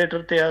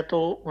ਵੈਂਟੀਲੇਟਰ 'ਤੇ ਆ ਤਾਂ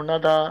ਉਹਨਾਂ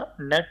ਦਾ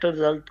ਨੈਟ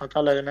ਰਿਜ਼ਲਟ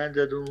ਪਤਾ ਲੱਗਣਾ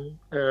ਜਦੋਂ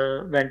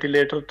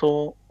ਵੈਂਟੀਲੇਟਰ ਤੋਂ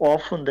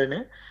ਆਫ ਹੁੰਦੇ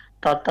ਨੇ।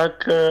 ਤਦ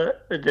ਤੱਕ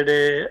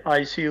ਜਿਹੜੇ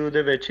ICU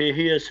ਦੇ ਵਿੱਚ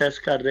ਇਹੀ ਅਸੈਸ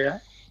ਕਰ ਰਿਹਾ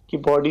ਕਿ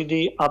ਬੋਡੀ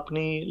ਦੀ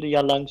ਆਪਣੀ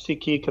ਜਾਂ ਲੰਗਸ ਦੀ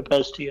ਕੀ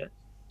ਕੈਪੈਸਿਟੀ ਹੈ।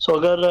 ਸੋ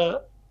ਅਗਰ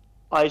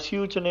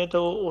ICU 'ਚ ਨੇ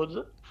ਤਾਂ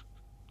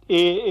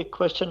ਇਹ ਇੱਕ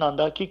ਕੁਐਸਚਨ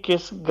ਆਉਂਦਾ ਕਿ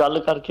ਕਿਸ ਗੱਲ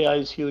ਕਰਕੇ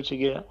ICU 'ਚ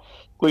ਗਿਆ।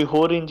 ਕੋਈ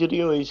ਹੋਰ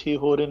ਇੰਜਰੀ ਹੋਈ ਸੀ,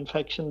 ਹੋਰ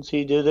ਇਨਫੈਕਸ਼ਨ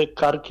ਸੀ ਜਿਹਦੇ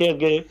ਕਰਕੇ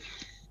ਅੱਗੇ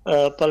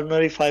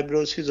ਪਲਮਨਰੀ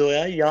ਫਾਈਬਰੋਸਿਸ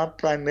ਹੋਇਆ ਜਾਂ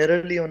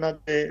ਪ੍ਰਾਇਮਰੀਲੀ ਉਹਨਾਂ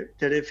ਦੇ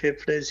ਜਿਹੜੇ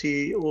ਫੇਫੜੇ ਸੀ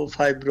ਉਹ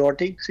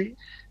ਫਾਈਬਰੋਟਿਕ ਸੀ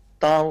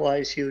ਤਾਂ ਉਹ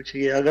ਆਈਸੀਯੂ 'ਚ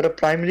ਗਏ। ਅਗਰ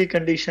ਪ੍ਰਾਇਮਰੀ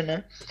ਕੰਡੀਸ਼ਨ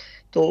ਹੈ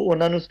ਤਾਂ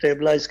ਉਹਨਾਂ ਨੂੰ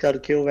ਸਟੇਬਲਾਈਜ਼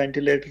ਕਰਕੇ ਉਹ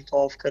ਵੈਂਟੀਲੇਟਰ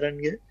ਤੋਂ ਆਫ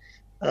ਕਰਨਗੇ।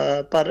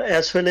 ਪਰ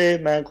ਇਸ ਵੇਲੇ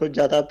ਮੈਂ ਕੋਈ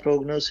ਜ਼ਿਆਦਾ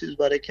ਪ੍ਰੋਗਨੋਸਿਸ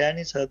ਬਾਰੇ ਕਹਿ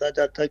ਨਹੀਂ ਸਕਦਾ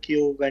ਜਦ ਤੱਕ ਕਿ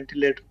ਉਹ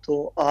ਵੈਂਟੀਲੇਟਰ ਤੋਂ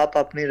ਆਪ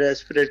ਆਪਣੀ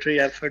ਰੈਸਪੀਰੇਟਰੀ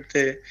ਐਫਰਟ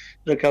ਤੇ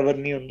ਰਿਕਵਰ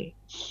ਨਹੀਂ ਹੁੰਦੇ।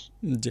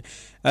 ਜੀ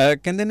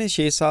ਕਹਿੰਦੇ ਨੇ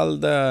 6 ਸਾਲ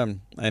ਦਾ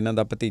ਇਹਨਾਂ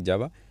ਦਾ ਭਤੀਜਾ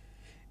ਵਾ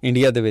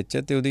ਇੰਡੀਆ ਦੇ ਵਿੱਚ,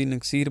 ਅਤੇ ਉਹਦੀ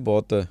ਨਕਸੀਰ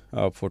ਬਹੁਤ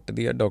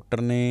ਫੁੱਟਦੀ ਆ।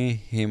 ਡਾਕਟਰ ਨੇ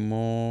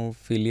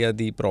ਹੀਮੋਫੀਲੀਆ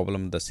ਦੀ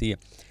ਪ੍ਰੋਬਲਮ ਦੱਸੀ ਆ,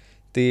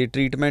 ਅਤੇ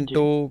ਟਰੀਟਮੈਂਟ ਜੀ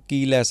ਉਹ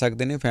ਕੀ ਲੈ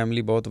ਸਕਦੇ ਨੇ?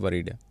 ਫੈਮਿਲੀ ਬਹੁਤ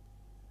ਵਰੀਡ ਆ।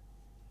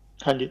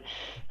 ਹਾਂਜੀ,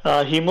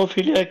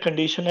 ਹੀਮੋਫੀਲੀਆ ਇੱਕ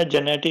ਕੰਡੀਸ਼ਨ ਹੈ,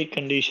 ਜੈਨੇਟਿਕ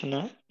ਕੰਡੀਸ਼ਨ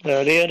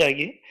ਹੈ, ਰੇਅਰ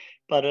ਹੈਗੀ।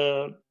 ਪਰ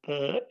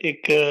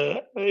ਇੱਕ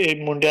ਇਹ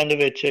ਮੁੰਡਿਆਂ ਦੇ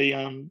ਵਿੱਚ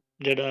ਜਾਂ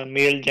ਜਿਹੜਾ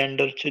ਮੇਲ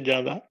ਜੈਂਡਰ 'ਚ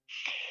ਜ਼ਿਆਦਾ।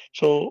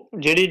 ਸੋ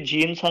ਜਿਹੜੀ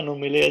ਜੀਨ ਸਾਨੂੰ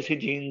ਮਿਲੇ ਅਸੀਂ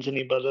ਜੀਨਸ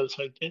ਨਹੀਂ ਬਦਲ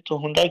ਸਕਦੇ। ਤਾਂ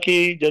ਹੁੰਦਾ ਕਿ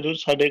ਜਦੋਂ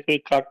ਸਾਡੇ ਕੋਈ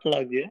ਕੱਟ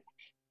ਲੱਗ ਗਿਆ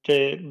ਤੇ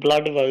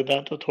ਬਲੱਡ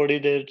ਵਗਦਾ ਤਾਂ ਥੋੜ੍ਹੀ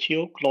ਦੇਰ 'ਚ ਹੀ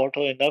ਉਹ ਕਲੌਟ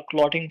ਹੋ ਜਾਂਦਾ।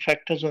 ਕਲੌਟਿੰਗ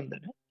ਫੈਕਟਰਸ ਹੁੰਦੇ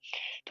ਨੇ।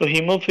 ਤਾਂ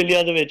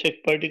ਹੀਮੋਫੀਲੀਆ ਦੇ ਵਿੱਚ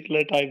ਇੱਕ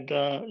ਪਰਟੀਕੂਲਰ ਟਾਈਪ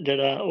ਦਾ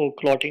ਜਿਹੜਾ ਉਹ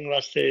ਕਲੌਟਿੰਗ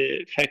ਵਾਸਤੇ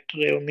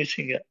ਫੈਕਟਰ ਹੈ ਉਹ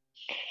ਮਿਸਿੰਗ ਹੈ।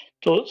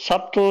 ਤੋ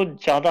ਸਭ ਤੋਂ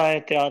ਜ਼ਿਆਦਾ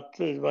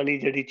ਇਹਤਿਆਤ ਵਾਲੀ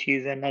ਜਿਹੜੀ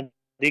ਚੀਜ਼ ਹੈ ਇਹਨਾਂ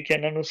ਦੀ ਕਿ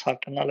ਇਹਨਾਂ ਨੂੰ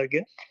ਸੱਟ ਨਾ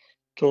ਲੱਗੇ।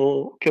 ਤੋ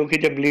ਕਿਉਂਕਿ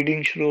ਜब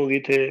ब्लीडिंग शुरू होगी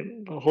तो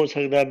हो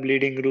सकता है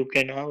ब्लीडिंग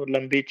रुके ना और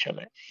लंबी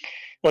चले।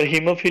 और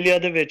हीमोफीलिया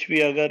ਦੇ ਵਿੱਚ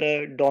ਵੀ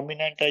ਅਗਰ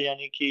ਡੋਮੀਨੈਂਟ ਹੈ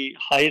ਯਾਨੀ ਕਿ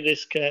ਹਾਈ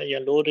ਰਿਸਕ ਹੈ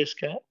ਜਾਂ ਲੋ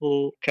ਰਿਸਕ ਹੈ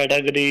ਉਹ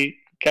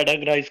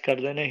ਕੈਟਾਗਰਾਈਜ਼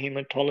ਕਰਦੇ ਨੇ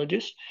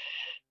ਹੀਮੇਟੋਲੋਜਿਸਟ।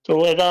 ਤੋ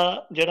ਇਹਦਾ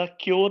ਜਿਹੜਾ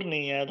ਕਿਉਰ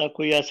ਨਹੀਂ ਹੈ, ਇਹਦਾ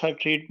ਕੋਈ ਐਸਾ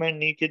ਟ੍ਰੀਟਮੈਂਟ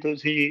ਨਹੀਂ ਕਿ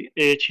ਤੁਸੀਂ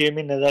ਇਹ 6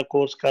 ਮਹੀਨੇ ਦਾ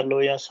ਕੋਰਸ ਕਰ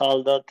ਲਓ ਜਾਂ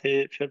ਸਾਲ ਦਾ ਤੇ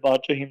ਫਿਰ ਬਾਅਦ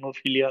ਚੋਂ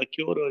ਹੀਮੋਫੀਲੀਆ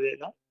ਕਿਉਰ ਹੋ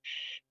ਜਾਏਗਾ।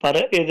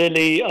 ਪਰ ਇਹਦੇ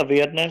ਲਈ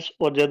ਅਵੇਅਰਨੈਸ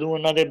ਔਰ ਜਦੋਂ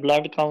ਉਹਨਾਂ ਦੇ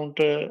ਬਲੱਡ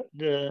ਕਾਊਂਟ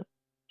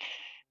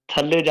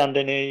ਥੱਲੇ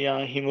ਜਾਂਦੇ ਨੇ ਜਾਂ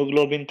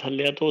ਹੀਮੋਗਲੋਬਿਨ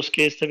ਥੱਲੇ ਆ ਤਾਂ ਉਸ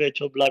ਕੇਸ ਦੇ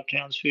ਵਿੱਚ ਉਹ ਬਲੱਡ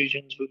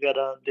ਟ੍ਰਾਂਸਫਿਊਜ਼ਨਸ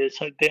ਵਗੈਰਾ ਦੇ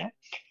ਸਕਦੇ ਆ।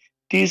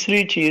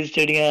 ਤੀਸਰੀ ਚੀਜ਼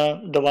ਜਿਹੜੀਆਂ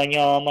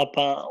ਦਵਾਈਆਂ ਆਮ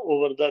ਆਪਾਂ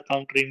ਓਵਰ ਦਾ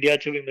ਕਾਊਂਟਰ ਇੰਡੀਆ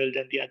 'ਚ ਵੀ ਮਿਲ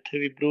ਜਾਂਦੀਆਂ, ਇੱਥੇ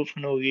ਵੀ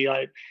ਬਰੂਫਨ ਹੋ ਗਈ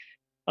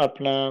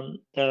ਆਪਣਾ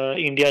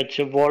ਇੰਡੀਆ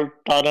 'ਚ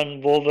ਵੋਲਟਾਰਨ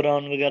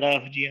ਵੋਵਰਾਨ ਵਗੈਰਾ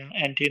ਇਹੋ ਜਿਹੀਆਂ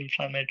ਐਂਟੀ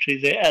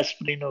ਇਨਫਲਾਮੇਟਰੀਜ਼ ਹੈ,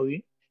 ਐਸਪਰੀਨ ਹੋ ਗਈ।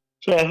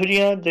 ਸੋ ਇਹੋ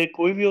ਜਿਹੀਆਂ ਦੇ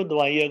ਕੋਈ ਵੀ ਉਹ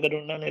ਦਵਾਈ ਅਗਰ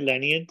ਉਹਨਾਂ ਨੇ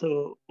ਲੈਣੀ ਹੈ ਤਾਂ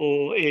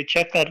ਉਹ ਇਹ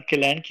ਚੈੱਕ ਕਰਕੇ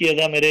ਲੈਣ ਕਿ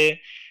ਇਹਦਾ ਮੇਰੇ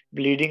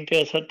ਬਲੀਡਿੰਗ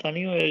 'ਤੇ ਅਸਰ ਤਾਂ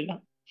ਨਹੀਂ ਹੋਏਗਾ।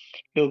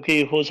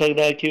 ਕਿਉਂਕਿ ਹੋ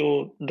ਸਕਦਾ ਹੈ ਕਿ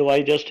ਉਹ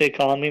ਦਵਾਈ ਜਸਟ ਇੱਕ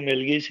ਆਮ ਹੀ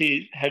ਮਿਲ ਗਈ ਸੀ,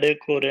 ਹੈਡੇਕ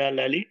ਹੋ ਰਿਹਾ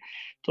ਲੈ ਲਈ,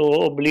 ਤਾਂ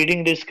ਉਹ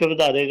ਬਲੀਡਿੰਗ ਰਿਸਕ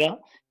ਵਧਾ ਦੇਗਾ।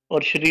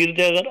 ਔਰ ਸਰੀਰ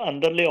ਦੇ ਅਗਰ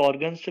ਅੰਦਰਲੇ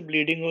ਔਰਗਨਸ 'ਚ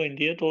ਬਲੀਡਿੰਗ ਹੋ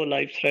ਜਾਂਦੀ ਹੈ ਤਾਂ ਉਹ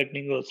ਲਾਈਫ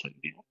ਥ੍ਰੈਟਨਿੰਗ ਹੋ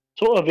ਸਕਦੀ ਹੈ।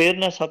 ਸੋ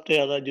ਅਵੇਅਰਨੈਸ ਸਭ ਤੋਂ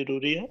ਜ਼ਿਆਦਾ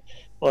ਜ਼ਰੂਰੀ ਹੈ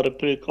ਔਰ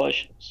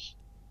ਪ੍ਰੀਕਾਸ਼ਨਸ।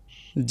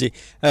 ਜੀ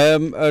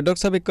ਡਾਕਟਰ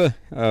ਸਾਹਿਬ, ਇੱਕ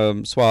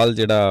ਸਵਾਲ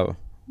ਜਿਹੜਾ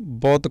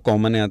ਬਹੁਤ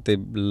ਕਾਮਨ ਆ ਅਤੇ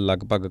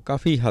ਲਗਭਗ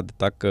ਕਾਫੀ ਹੱਦ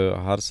ਤੱਕ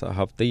ਹਰ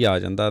ਹਫ਼ਤੇ ਹੀ ਆ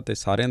ਜਾਂਦਾ ਅਤੇ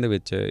ਸਾਰਿਆਂ ਦੇ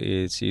ਵਿੱਚ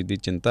ਇਸ ਚੀਜ਼ ਦੀ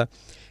ਚਿੰਤਾ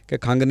ਕਿ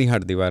ਖੰਘ ਨਹੀਂ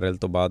ਹਟਦੀ ਵਾਇਰਲ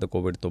ਤੋਂ ਬਾਅਦ,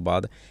 ਕੋਵਿਡ ਤੋਂ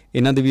ਬਾਅਦ।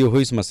 ਇਹਨਾਂ ਦੀ ਵੀ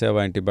ਉਹੀ ਸਮੱਸਿਆ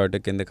ਵਾ,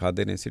 ਐਂਟੀਬਾਇਓਟਿਕ ਕਹਿੰਦੇ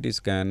ਖਾਦੇ ਨੇ, ਸਿਟੀ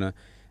ਸਕੈਨ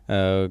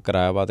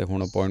ਕਰਾਇਆ ਵਾ ਅਤੇ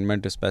ਹੁਣ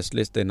ਅਪੋਇੰਟਮੈਂਟ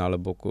ਸਪੈਸ਼ਲਿਸਟ ਦੇ ਨਾਲ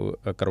ਬੁੱਕ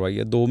ਕਰਵਾਈ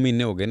ਹੈ। 2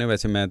 ਮਹੀਨੇ ਹੋ ਗਏ ਨੇ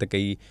ਵੈਸੇ, ਮੈਂ ਤਾਂ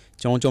ਕਈ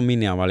 4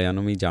 ਮਹੀਨਿਆਂ ਵਾਲਿਆਂ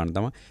ਨੂੰ ਵੀ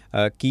ਜਾਣਦਾ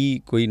ਵਾਂ।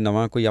 ਕੀ ਕੋਈ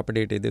ਨਵਾਂ ਕੋਈ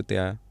ਅਪਡੇਟ ਇਹਦੇ ਉੱਤੇ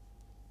ਆਇਆ?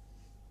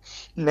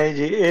 ਨਹੀਂ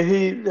ਜੀ,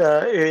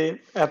 ਇਹ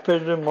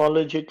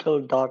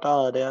ਐਪੀਡੈਮੋਲੋਜੀਕਲ ਡਾਟਾ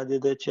ਆ ਰਿਹਾ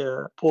ਜਿਹਦੇ 'ਚ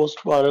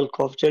ਪੋਸਟ ਵਾਇਰਲ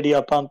ਕਫ ਜਿਹੜੀ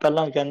ਆਪਾਂ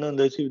ਪਹਿਲਾਂ ਕਹਿੰਦੇ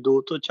ਹੁੰਦੇ ਸੀ 2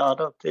 ਤੋਂ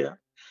 4 ਹਫ਼ਤੇ ਆ,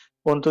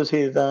 ਹੁਣ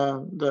ਤੁਸੀਂ ਤਾਂ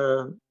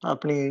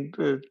ਆਪਣੀ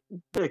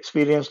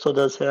ਐਕਸਪੀਰੀਅੰਸ ਤੋਂ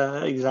ਦੱਸਿਆ,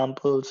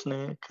 ਐਗਜ਼ਾਮਪਲਸ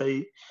ਨੇ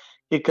ਕਈ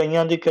ਕਿ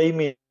ਕਈਆਂ ਦੀ ਕਈ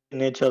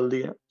ਮਹੀਨੇ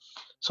ਚੱਲਦੀ ਹੈ।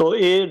 ਸੋ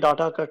ਇਹ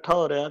ਡਾਟਾ ਇਕੱਠਾ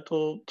ਹੋ ਰਿਹਾ ਤਾਂ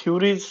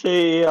ਥਿਊਰੀਜ਼ ਸੇ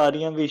ਇਹ ਆ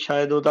ਰਹੀਆਂ ਵੀ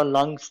ਸ਼ਾਇਦ ਉਹਦਾ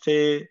ਲੰਗਸ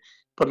 'ਤੇ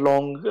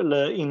ਪ੍ਰਲੋਂਗ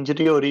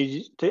ਇੰਜਰੀ ਹੋ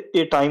ਰਹੀ ਤੇ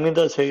ਇਹ ਟਾਈਮ ਹੀ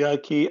ਦੱਸੇਗਾ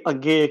ਕਿ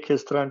ਅੱਗੇ ਇਹ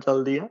ਕਿਸ ਤਰ੍ਹਾਂ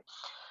ਚੱਲਦੀ ਹੈ।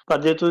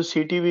 ਪਰ ਜੇ ਤੁਸੀਂ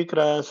ਸੀਟੀ ਵੀ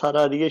ਕਰਾਇਆ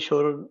ਸਾਰਾ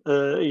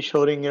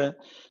ਇਸ਼ੋਰਿੰਗ ਹੈ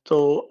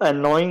ਤਾਂ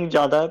ਐਨੋਇੰਗ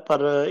ਜ਼ਿਆਦਾ,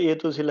 ਪਰ ਇਹ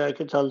ਤੁਸੀਂ ਲੈ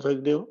ਕੇ ਚੱਲ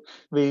ਸਕਦੇ ਹੋ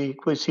ਵੀ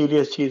ਕੋਈ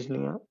ਸੀਰੀਅਸ ਚੀਜ਼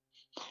ਨਹੀਂ ਆ।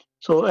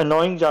 ਸੋ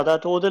ਅਨੋਇੰਗ ਜ਼ਿਆਦਾ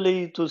ਤਾਂ ਉਹਦੇ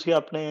ਲਈ ਤੁਸੀਂ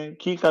ਆਪਣੇ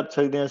ਕੀ ਕਰ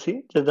ਸਕਦੇ ਹਾਂ ਅਸੀਂ,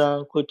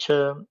 ਜਿੱਦਾਂ ਕੁਛ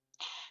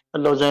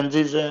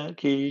ਲੋਜ਼ੈਂਜਿਸ ਹੈ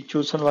ਕਿ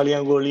ਚੂਸਣ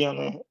ਵਾਲੀਆਂ ਗੋਲੀਆਂ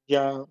ਨੇ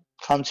ਜਾਂ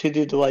ਖਾਂਸੀ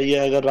ਦੀ ਦਵਾਈ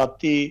ਹੈ, ਅਗਰ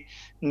ਰਾਤੀ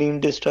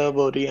ਨੀਂਦ ਡਿਸਟਰਬ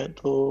ਹੋ ਰਹੀ ਹੈ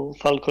ਤਾਂ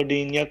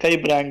ਫਲਕੋਡੀਨ ਜਾਂ ਕਈ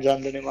ਬ੍ਰਾਂਡਸ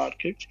ਆਉਂਦੇ ਨੇ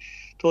ਮਾਰਕੀਟ 'ਚ,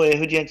 ਤਾਂ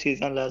ਇਹੋ ਜਿਹੀਆਂ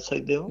ਚੀਜ਼ਾਂ ਲੈ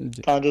ਸਕਦੇ ਹੋ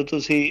ਜੀ। ਤਾਂ ਜੋ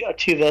ਤੁਸੀਂ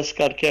ਅੱਛੀ ਰੈਸਟ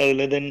ਕਰਕੇ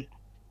ਅਗਲੇ ਦਿਨ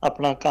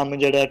ਆਪਣਾ ਕੰਮ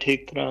ਜਿਹੜਾ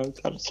ਠੀਕ ਤਰ੍ਹਾਂ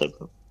ਕਰ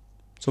ਸਕੋ।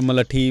 ਸੋ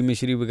ਮਲੱਠੀ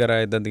ਮਿਸ਼ਰੀ ਵਗੈਰਾ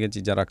ਇੱਦਾਂ ਦੀਆਂ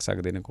ਚੀਜ਼ਾਂ ਰੱਖ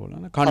ਸਕਦੇ ਨੇ ਕੋਲ, ਹੈ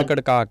ਨਾ? ਖੰਡ ਹਾਂਜੀ,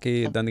 ਕੜਕਾ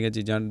ਕੇ ਇੱਦਾਂ ਦੀਆਂ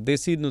ਚੀਜ਼ਾਂ,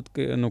 ਦੇਸੀ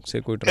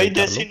ਨੁਸਖੇ ਕੋਈ ਕਈ ਟਰਾਈ ਕਰ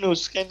ਦੇਸੀ ਲਓ।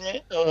 ਨੁਸਖੇ ਨੇ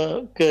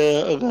ਕਿ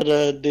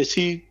ਅਗਰ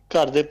ਦੇਸੀ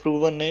ਘਰ ਦੇ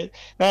ਪ੍ਰੂਵਨ ਨੇ,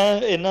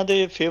 ਮੈਂ ਇਹਨਾਂ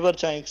ਦੇ ਫੇਵਰ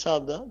 'ਚ ਹਾਂ ਇੱਕ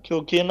ਹਿਸਾਬ ਦਾ,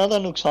 ਕਿਉਂਕਿ ਇਹਨਾਂ ਦਾ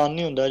ਨੁਕਸਾਨ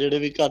ਨਹੀਂ ਹੁੰਦਾ ਜਿਹੜੇ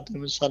ਵੀ ਘਰ ਦੇ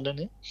ਮਸਾਲੇ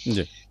ਨੇ।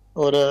 ਜੀ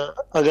ਔਰ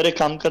ਅਗਰ ਇਹ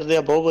ਕੰਮ ਕਰਦੇ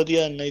ਆ ਬਹੁਤ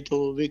ਵਧੀਆ, ਨਹੀਂ ਤਾਂ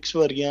ਵਿਕਸ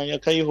ਵਰਗੀਆਂ ਜਾਂ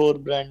ਕਈ ਹੋਰ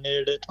ਬ੍ਰਾਂਡ ਨੇ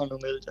ਜਿਹੜੇ ਤੁਹਾਨੂੰ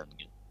ਮਿਲ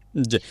ਜਾਣਗੇ।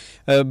 ਜੀ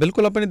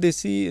ਬਿਲਕੁਲ, ਆਪਣੇ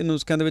ਦੇਸੀ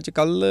ਨੁਸਖਿਆਂ ਦੇ ਵਿੱਚ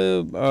ਕੱਲ੍ਹ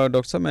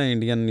ਡਾਕਟਰ ਸਾਹਿਬ ਮੈਂ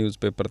ਇੰਡੀਅਨ ਨਿਊਜ਼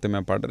ਪੇਪਰ 'ਤੇ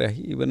ਮੈਂ ਪੜ੍ਹ ਰਿਹਾ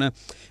ਸੀ, even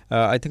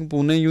I think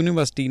Pune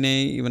university ਨੇ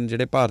ਈਵਨ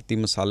ਜਿਹੜੇ ਭਾਰਤੀ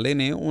ਮਸਾਲੇ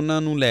ਨੇ ਉਹਨਾਂ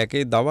ਨੂੰ ਲੈ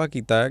ਕੇ ਦਾਅਵਾ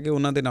ਕੀਤਾ ਹੈ ਕਿ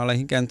ਉਹਨਾਂ ਦੇ ਨਾਲ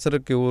ਅਸੀਂ ਕੈਂਸਰ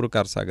ਕਿਉਰ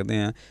ਕਰ ਸਕਦੇ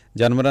ਹਾਂ।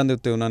 ਜਾਨਵਰਾਂ ਦੇ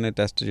ਉੱਤੇ ਉਹਨਾਂ ਨੇ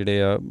ਟੈਸਟ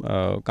ਜਿਹੜੇ ਆ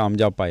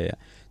ਕਾਮਯਾਬ ਪਾਏ ਆ।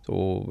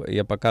 ਸੋ ਇਹ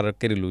ਆਪਾਂ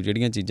ਘਰੇਲੂ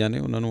ਜਿਹੜੀਆਂ ਚੀਜ਼ਾਂ ਨੇ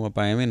ਉਹਨਾਂ ਨੂੰ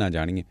ਆਪਾਂ ਐਵੇਂ ਨਾ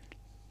ਜਾਣੀਏ।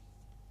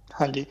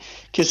 ਹਾਂਜੀ,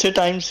 ਕਿਸੇ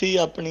ਟਾਈਮ ਸੀ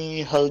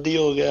ਆਪਣੀ ਹਲਦੀ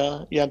ਹੋ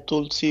ਗਿਆ ਜਾਂ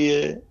ਤੁਲਸੀ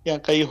ਹੈ ਜਾਂ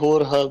ਕਈ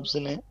ਹੋਰ ਹਰਬਸ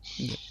ਨੇ,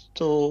 ਜੀ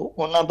ਤੋ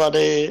ਉਹਨਾਂ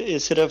ਬਾਰੇ ਇਹ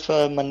ਸਿਰਫ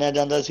ਮੰਨਿਆ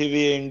ਜਾਂਦਾ ਸੀ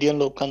ਵੀ ਇਹ ਇੰਡੀਅਨ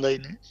ਲੋਕਾਂ ਦਾ ਹੀ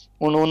ਨੇ।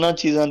 ਹੁਣ ਉਹਨਾਂ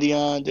ਚੀਜ਼ਾਂ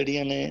ਦੀਆਂ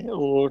ਜਿਹੜੀਆਂ ਨੇ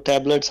ਉਹ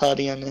ਟੈਬਲੇਟਸ ਆ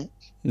ਰਹੀਆਂ ਨੇ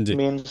ਜੀ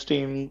ਮੇਨ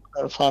ਸਟ੍ਰੀਮ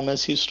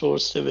ਫਾਰਮੇਸੀ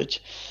ਸਟੋਰਸ ਦੇ ਵਿੱਚ।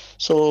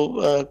 ਸੋ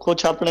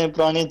ਕੁਛ ਆਪਣੇ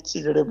ਪੁਰਾਣੇ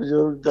ਜਿਹੜੇ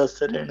ਬਜ਼ੁਰਗ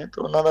ਦੱਸਦੇ ਰਹੇ ਨੇ,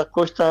 ਤਾਂ ਉਹਨਾਂ ਦਾ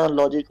ਕੁਛ ਤਾਂ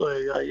ਲੌਜਿਕ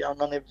ਹੋਏਗਾ, ਜਾਂ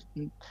ਉਹਨਾਂ ਨੇ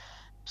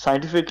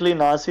ਸਾਇੰਟੀਫਿਕਲੀ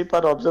ਨਾ ਸੀ,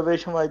 ਪਰ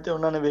ਆਬਜ਼ਰਵੇਸ਼ਨ ਵਾਈਜ਼ ਤੇ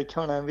ਉਹਨਾਂ ਨੇ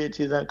ਵੇਖਿਆ ਹੋਣਾ ਵੀ ਇਹ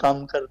ਚੀਜ਼ਾਂ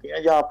ਕੰਮ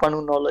ਕਰਦੀਆਂ, ਜਾਂ ਆਪਾਂ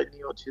ਨੂੰ ਨੌਲੇਜ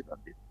ਨਹੀਂ ਉਹ ਚੀਜ਼ਾਂ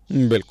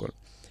ਦੀ। ਬਿਲਕੁਲ।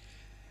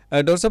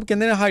 ਡਾਕਟਰ ਸਾਹਿਬ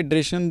ਕਹਿੰਦੇ ਨੇ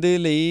ਹਾਈਡਰੇਸ਼ਨ ਦੇ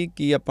ਲਈ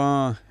ਕੀ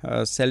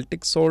ਆਪਾਂ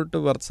ਸੈਲਟਿਕ ਸੋਲਟ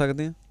ਵਰਤ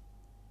ਸਕਦੇ ਹਾਂ?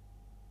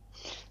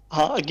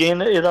 ਹਾਂ,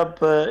 ਅਗੇਨ ਇਹਦਾ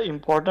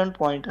ਇੰਪੋਰਟੈਂਟ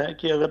ਪੁਆਇੰਟ ਹੈ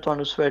ਕਿ ਅਗਰ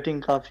ਤੁਹਾਨੂੰ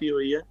ਸਵੈਟਿੰਗ ਕਾਫੀ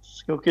ਹੋਈ ਹੈ,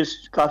 ਕਿਉਂਕਿ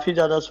ਕਾਫੀ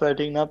ਜ਼ਿਆਦਾ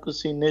ਸਵੈਟਿੰਗ ਨਾਲ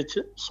ਪਸੀਨੇ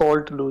 'ਚ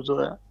ਸੋਲਟ ਲੂਜ਼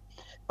ਹੋਇਆ,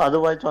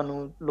 ਅਦਰਵਾਈਜ਼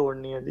ਤੁਹਾਨੂੰ ਲੋੜ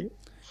ਨਹੀਂ ਇਹਦੀ।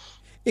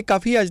 ਇਹ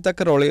ਕਾਫੀ ਅੱਜ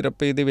ਤੱਕ ਰੌਲੇ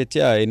ਰੱਪੇ ਦੇ ਵਿੱਚ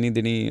ਆਏ ਨਹੀਂ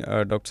ਦਿਨੀ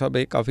ਡਾਕਟਰ ਸਾਹਿਬ,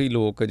 ਇਹ ਕਾਫੀ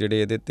ਲੋਕ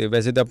ਜਿਹੜੇ ਇਹਦੇ 'ਤੇ,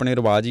 ਵੈਸੇ ਤਾਂ ਆਪਣੇ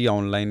ਰਿਵਾਜ ਹੀ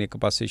ਆਨਲਾਈਨ ਇੱਕ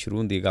ਪਾਸੇ ਸ਼ੁਰੂ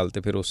ਹੁੰਦੀ ਗੱਲ,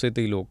 ਅਤੇ ਫਿਰ ਉਸੇ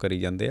 'ਤੇ ਹੀ ਲੋਕ ਕਰੀ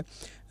ਜਾਂਦੇ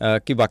ਆ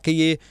ਕਿ ਵਾਕਈ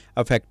ਇਹ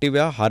ਇਫੈਕਟਿਵ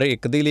ਆ, ਹਰ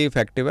ਇੱਕ ਦੇ ਲਈ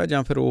ਇਫੈਕਟਿਵ ਆ,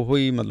 ਜਾਂ ਫਿਰ ਉਹੋ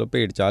ਹੀ ਮਤਲਬ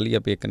ਭੇਡ ਚਾਲ ਹੀ ਆ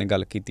ਵੀ ਇੱਕ ਨੇ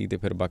ਗੱਲ ਕੀਤੀ ਅਤੇ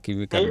ਫਿਰ ਬਾਕੀ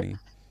ਵੀ ਕਰਨੀ?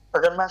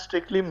 अगर मैं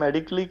स्ट्रिक्टली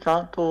मेडिकली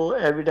कहाँ तो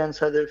एविडेंस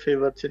है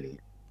फेवर च नहीं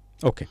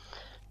है। ओके।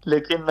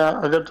 लेकिन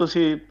अगर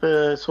तुसी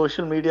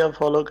सोशल मीडिया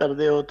फॉलो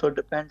करते हो तो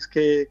डिपेंड्स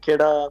कि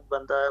केड़ा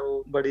बंदा है वो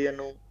बड़ी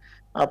इनू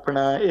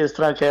अपना इस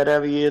तरह कह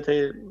रहा भी ये थे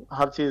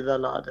हर चीज़ का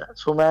इलाज है।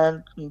 सो मैं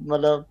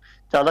मतलब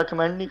ज़्यादा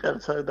कमेंट नहीं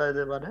कर सकता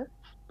ये बारे,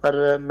 पर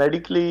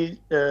मैडिकली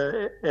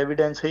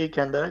एविडेंस यही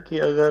कहता है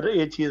कि अगर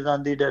ये चीज़ां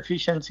दी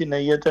डेफिशिएंसी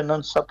नहीं है तो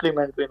इन्होंने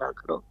सप्लीमेंट भी ना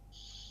करो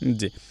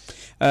जी।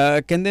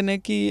 ਕਹਿੰਦੇ ਨੇ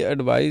ਕਿ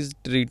ਐਡਵਾਈਜ਼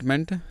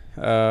ਟਰੀਟਮੈਂਟ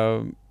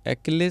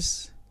ਐਕਿਲਿਸ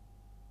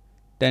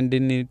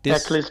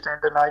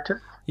ਟੈਂਡਿਨਾਈਟਿਸ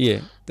ਇਹ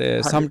ਤੇ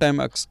some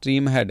time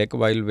extreme headache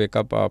while wake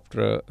up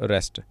after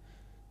rest,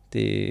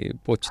 ਤੇ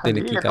ਪੁੱਛਦੇ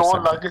ਨੇ ਕੀ ਕਰ ਸਕਦੇ?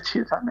 ਅਲੱਗ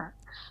ਚੀਜ਼ਾਂ ਨੇ।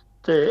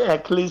 ਤੇ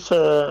ਐਕਲਿਸ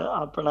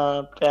ਆਪਣਾ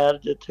ਪੈਰ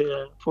ਜਿੱਥੇ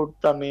ਹੈ, ਫੁੱਟ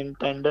ਦਾ ਮੇਨ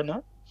ਟੈਂਡਨ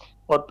ਹੈ,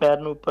 ਔਰ ਪੈਰ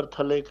ਨੂੰ ਉੱਪਰ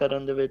ਥੱਲੇ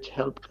ਕਰਨ ਦੇ ਵਿੱਚ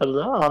ਹੈਲਪ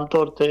ਕਰਦਾ। ਆਮ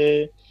ਤੌਰ ਤੇ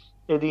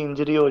ਇਹਦੀ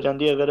ਇੰਜਰੀ ਹੋ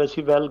ਜਾਂਦੀ ਹੈ ਅਗਰ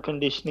ਅਸੀਂ ਵੈਲ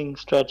ਕੰਡੀਸ਼ਨਿੰਗ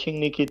ਸਟ੍ਰੈਚਿੰਗ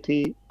ਨਹੀਂ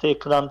ਕੀਤੀ ਤੇ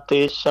ਇੱਕਦਮ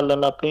ਤੇਜ਼ ਚੱਲਣ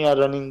ਲੱਗ ਪਏ ਜਾਂ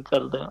ਰਨਿੰਗ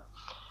ਕਰਦੇ ਹਾਂ।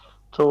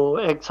 ਸੋ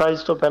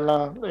ਐਕਸਰਸਾਈਜ਼ ਤੋਂ ਪਹਿਲਾਂ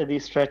ਇਹਦੀ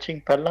ਸਟ੍ਰੈਚਿੰਗ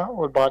ਪਹਿਲਾਂ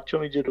ਔਰ ਬਾਅਦ ਚੋਂ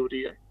ਵੀ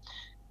ਜ਼ਰੂਰੀ ਹੈ।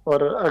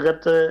 ਔਰ ਅਗਰ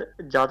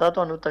ਜ਼ਿਆਦਾ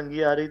ਤੁਹਾਨੂੰ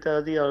ਤੰਗੀ ਆ ਰਹੀ ਤਾਂ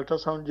ਇਹਦੀ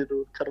ਅਲਟਰਾਸਾਊਂਡ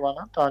ਜ਼ਰੂਰ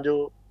ਕਰਵਾਉਣਾ, ਤਾਂ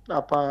ਜੋ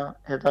ਆਪਾਂ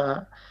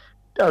ਇਹਦਾ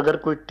ਅਗਰ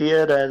ਕੋਈ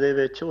ਟੀਅਰ ਹੈ ਇਹਦੇ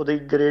ਵਿੱਚ ਉਹਦੀ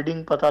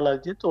ਗ੍ਰੇਡਿੰਗ ਪਤਾ ਲੱਗ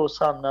ਜੇ, ਤਾਂ ਉਸ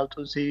ਹਿਸਾਬ ਨਾਲ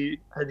ਤੁਸੀਂ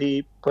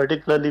ਇਹਦੀ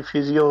ਪਰਟੀਕੁਲਰਲੀ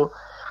ਫਿਜ਼ੀਓ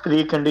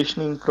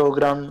ਰੀਕੰਡੀਸ਼ਨਿੰਗ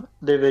ਪ੍ਰੋਗਰਾਮ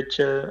ਦੇ ਵਿੱਚ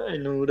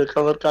ਇਹਨੂੰ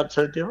ਰਿਕਵਰ ਕਰ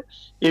ਸਕਦੇ ਹੋ।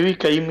 ਇਹ ਵੀ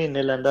ਕਈ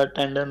ਮਹੀਨੇ ਲੈਂਦਾ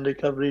ਟੈਂਡਨ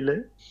ਰਿਕਵਰੀ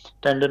ਲਈ,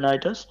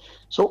 ਟੈਂਡਨਾਈਟਸ।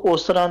 ਸੋ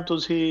ਉਸ ਤਰ੍ਹਾਂ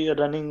ਤੁਸੀਂ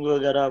ਰਨਿੰਗ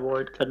ਵਗੈਰਾ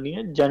ਅਵੋਇਡ ਕਰਨੀ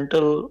ਹੈ,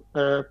 ਜੈਂਟਲ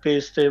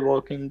ਪੇਸ 'ਤੇ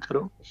ਵਾਕਿੰਗ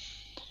ਕਰੋ।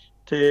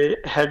 ਤੇ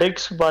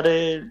ਹੈਡੇਕਸ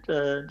ਬਾਰੇ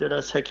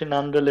ਜਿਹੜਾ ਸੈਕਿੰਡ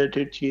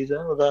ਅਨਰਿਲੇਟਿਡ ਚੀਜ਼ ਹੈ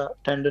ਉਹਦਾ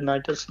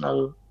ਟੈਂਡਨਾਈਟਸ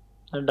ਨਾਲ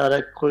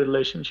डायरेक्ट कोई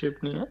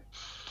रिलेशनशिप नहीं है।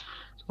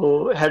 तो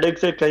हेडेक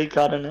के कई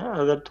कारण है,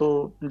 अगर तो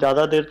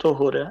ज़्यादा देर तो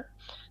हो रहा है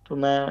तो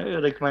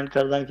मैं रिकमेंड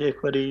करदा कि एक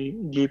बारी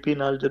जीपी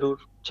नाल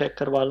जरूर चेक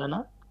करवा लेना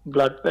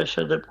ब्लड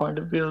प्रैशर के पॉइंट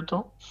ऑफ व्यू तो,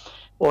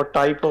 और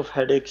टाइप ऑफ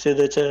हेडेक्स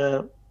ਇਹਦੇ 'ਚ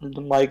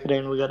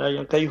ਮਾਈਗ੍ਰੇਨ ਵਗੈਰਾ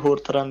ਜਾਂ ਕਈ ਹੋਰ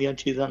ਤਰ੍ਹਾਂ ਦੀਆਂ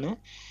ਚੀਜ਼ਾਂ ਨੇ।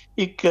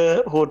 ਇੱਕ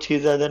ਹੋਰ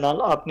ਚੀਜ਼ ਹੈ ਇਹਦੇ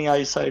ਨਾਲ ਆਪਣੀ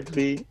ਆਈ ਸਾਈਟ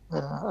ਵੀ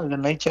ਅਗਰ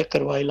ਨਹੀਂ ਚੈੱਕ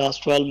ਕਰਵਾਈ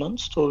ਲਾਸਟ 12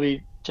 ਮੰਥਸ ਤੋਂ ਵੀ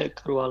ਚੈੱਕ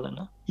ਕਰਵਾ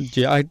ਲੈਣਾ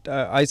ਜੀ।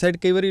 ਆਈ ਸਾਈਟ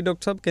ਕਈ ਵਾਰੀ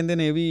ਡਾਕਟਰ ਸਾਹਿਬ ਕਹਿੰਦੇ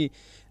ਨੇ ਇਹ ਵੀ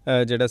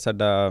ਜਿਹੜਾ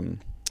ਸਾਡਾ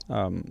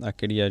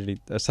ਕਿਹੜੀ ਆ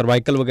ਜਿਹੜੀ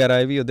ਸਰਵਾਈਕਲ ਵਗੈਰਾ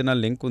ਇਹ ਵੀ ਉਹਦੇ ਨਾਲ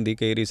ਲਿੰਕ ਹੁੰਦੀ,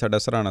 ਕਈ ਵਾਰੀ ਸਾਡਾ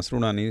ਸਰਾਣਾ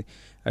ਸਰੂਣਾ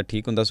ਨਹੀਂ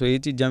ਠੀਕ ਹੁੰਦਾ, ਸੋ ਇਹ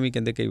ਚੀਜ਼ਾਂ ਵੀ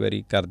ਕਹਿੰਦੇ ਕਈ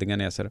ਵਾਰੀ ਕਰਦੀਆਂ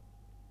ਨੇ ਅਸਰ।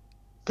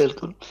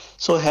 ਬਿਲਕੁਲ।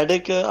 ਸੋ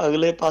ਹੈਡੇਕ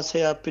ਅਗਲੇ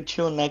ਪਾਸੇ ਆ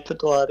ਪਿੱਛੋਂ ਨੈਕ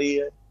ਤੋਂ ਆ ਰਹੀ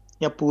ਹੈ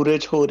ਜਾਂ ਪੂਰੇ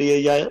 'ਚ ਹੋ ਰਹੀ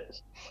ਹੈ ਜਾਂ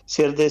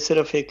ਸਿਰ ਦੇ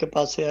ਸਿਰਫ ਇੱਕ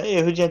ਪਾਸੇ ਆ,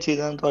 ਇਹੋ ਜਿਹੀਆਂ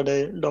ਚੀਜ਼ਾਂ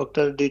ਤੁਹਾਡੇ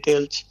ਡਾਕਟਰ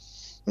ਡਿਟੇਲ 'ਚ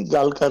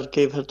ਗੱਲ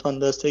ਕਰਕੇ ਫਿਰ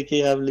ਤੁਹਾਨੂੰ ਦੱਸਦੇ ਕਿ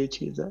ਇਹ ਵਾਲੀ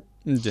ਚੀਜ਼ ਹੈ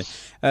ਜੀ।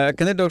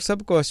 ਕਹਿੰਦੇ ਡਾਕਟਰ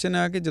ਸਾਹਿਬ ਕੁਐਸਚਨ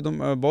ਆ ਕਿ ਜਦੋਂ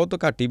ਬਹੁਤ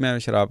ਘੱਟ ਹੀ ਮੈਂ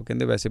ਸ਼ਰਾਬ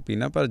ਕਹਿੰਦੇ ਵੈਸੇ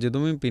ਪੀਣਾ, ਪਰ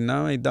ਜਦੋਂ ਵੀ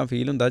ਪੀਣਾ ਇੱਦਾਂ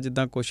ਫੀਲ ਹੁੰਦਾ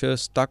ਜਿੱਦਾਂ ਕੁਛ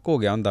ਸਟਕ ਹੋ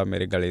ਗਿਆ ਹੁੰਦਾ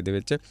ਮੇਰੇ ਗਲੇ ਦੇ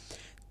ਵਿੱਚ,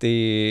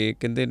 ਅਤੇ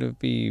ਕਹਿੰਦੇ ਨੇ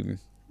we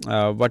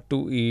what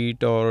to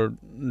eat or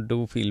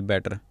do feel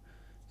better,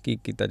 ਕੀ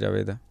ਕੀਤਾ ਜਾਵੇ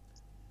ਇਹਦਾ?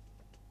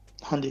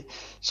 ਹਾਂਜੀ।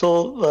 ਸੋ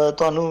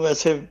ਤੁਹਾਨੂੰ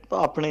ਵੈਸੇ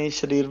ਆਪਣੇ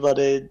ਸਰੀਰ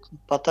ਬਾਰੇ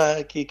ਪਤਾ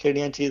ਹੈ ਕਿ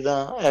ਕਿਹੜੀਆਂ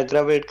ਚੀਜ਼ਾਂ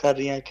ਐਗਰਾਵੇਟ ਕਰ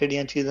ਰਹੀਆਂ,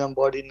 ਕਿਹੜੀਆਂ ਚੀਜ਼ਾਂ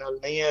ਬੋਡੀ ਨਾਲ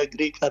ਨਹੀਂ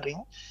ਐਗਰੀ ਕਰ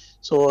ਰਹੀਆਂ।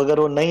 ਸੋ ਅਗਰ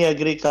ਉਹ ਨਹੀਂ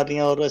ਐਗਰੀ ਕਰ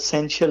ਰਹੀਆਂ ਔਰ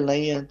ਅਸੈਂਸ਼ੀਅਲ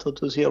ਨਹੀਂ ਹੈ ਤਾਂ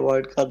ਤੁਸੀਂ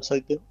ਅਵੋਇਡ ਕਰ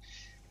ਸਕਦੇ ਹੋ।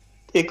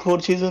 ਇੱਕ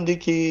ਹੋਰ ਚੀਜ਼ ਹੁੰਦੀ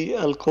ਕਿ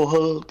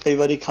ਅਲਕੋਹਲ ਕਈ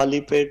ਵਾਰੀ ਖਾਲੀ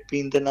ਪੇਟ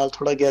ਪੀਣ ਦੇ ਨਾਲ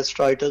ਥੋੜ੍ਹਾ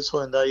ਗੈਸਟਰਾਈਟਸ ਹੋ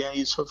ਜਾਂਦਾ ਜਾਂ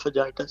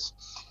ਈਸੋਫੇਜਾਈਟਸ,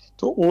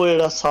 ਤਾਂ ਉਹ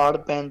ਜਿਹੜਾ ਸਾੜ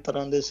ਪੈਣ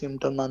ਤਰ੍ਹਾਂ ਦੇ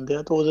ਸਿੰਪਟਮ ਆਉਂਦੇ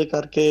ਆ, ਤਾਂ ਉਹਦੇ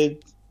ਕਰਕੇ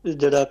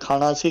ਜਿਹੜਾ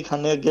ਖਾਣਾ ਅਸੀਂ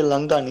ਖਾਂਦੇ ਅੱਗੇ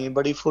ਲੰਘਦਾ ਨਹੀਂ,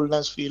 ਬੜੀ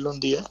ਫੁੱਲਨੈਸ ਫੀਲ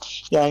ਹੁੰਦੀ ਹੈ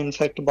ਜਾਂ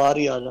ਇਨਫੈਕਟ ਬਾਹਰ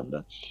ਹੀ ਆ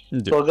ਜਾਂਦਾ।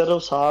 ਤਾਂ ਅਗਰ ਉਹ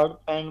ਸਾੜ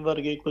ਪੈਣ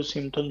ਵਰਗੇ ਕੋਈ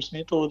ਸਿੰਪਟਮਸ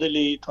ਨੇ ਤਾਂ ਉਹਦੇ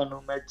ਲਈ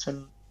ਤੁਹਾਨੂੰ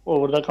ਮੈਡੀਸਿਨ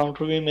ਓਵਰ ਦਾ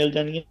ਕਾਊਂਟਰ ਵੀ ਮਿਲ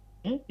ਜਾਣੀ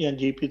ਹੈ ਜਾਂ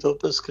ਜੀਪੀ ਤੋਂ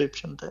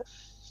ਪ੍ਰਿਸਕ੍ਰਿਪਸ਼ਨ 'ਤੇ।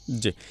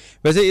 ਜੀ।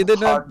 ਵੈਸੇ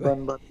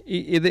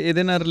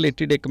ਇਹਦੇ ਨਾਲ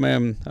ਰਿਲੇਟਿਡ ਇੱਕ ਮੈਂ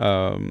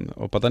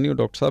ਉਹ ਪਤਾ ਨਹੀਂ ਉਹ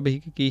ਡਾਕਟਰ ਸਾਹਿਬ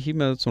ਹੀ ਕੀ ਹੀ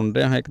ਮੈਂ ਸੁਣ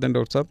ਰਿਹਾ ਹਾਂ ਇੱਕ ਦਿਨ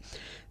ਡਾਕਟਰ ਸਾਹਿਬ,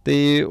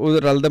 ਅਤੇ ਉਹ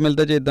ਰਲਦਾ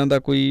ਮਿਲਦਾ ਜੇ ਇੱਦਾਂ ਦਾ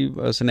ਕੋਈ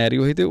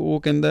ਸਿਨੈਰੀਓ ਹੋਈ, ਅਤੇ ਉਹ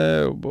ਕਹਿੰਦਾ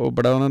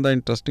ਬੜਾ ਉਹਨਾਂ ਦਾ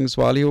ਇੰਟਰਸਟਿੰਗ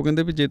ਸਵਾਲ ਸੀ। ਉਹ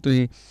ਕਹਿੰਦੇ ਵੀ ਜੇ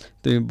ਤੁਸੀਂ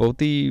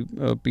ਬਹੁਤੀ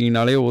ਪੀਣ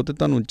ਵਾਲੇ ਹੋ ਤਾਂ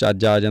ਤੁਹਾਨੂੰ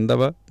ਚੱਜ ਆ ਜਾਂਦਾ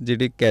ਵਾ,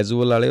 ਜਿਹੜੇ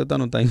ਕੈਜੂਅਲ ਵਾਲੇ ਉਹ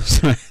ਤੁਹਾਨੂੰ ਤਾਂ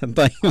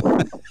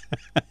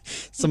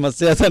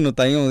ਸਮੱਸਿਆ ਤੁਹਾਨੂੰ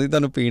ਤਾਂ ਹੀ ਆਉਂਦੀ,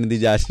 ਤੁਹਾਨੂੰ ਪੀਣ ਦੀ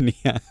ਜਾਚ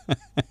ਨਹੀਂ ਆ।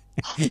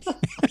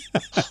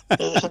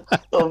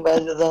 ਮੈਂ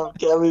ਜਦੋਂ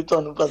ਕਿਹਾ ਵੀ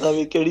ਤੁਹਾਨੂੰ ਪਤਾ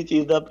ਵੀ ਕਿਹੜੀ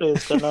ਚੀਜ਼ ਦਾ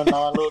ਪਰਹੇਜ਼ ਕਰਨਾ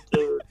ਨਾ ਲਓ,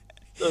 ਤੇ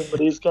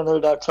ਮਰੀਜ਼ ਕਹਿੰਦਾ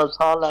ਡਾਕਟਰ ਸਾਹਿਬ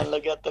ਸਾਹ ਲੈਣ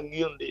ਲੱਗਿਆ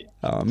ਤੰਗੀ ਹੁੰਦੀ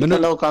ਹੈ, ਮੈਨੂੰ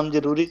ਉਹ ਕੰਮ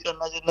ਜ਼ਰੂਰੀ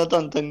ਕਰਨਾ ਜਿੰਨਾ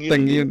ਤੁਹਾਨੂੰ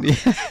ਤੰਗੀ ਹੁੰਦੀ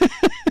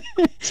ਹੈ।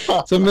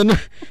 ਸੋ ਮੈਨੂੰ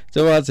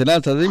ਹਾਸੇ ਨਾਲ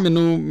ਹੱਸਦਾ ਸੀ।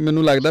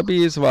 ਮੈਨੂੰ ਲੱਗਦਾ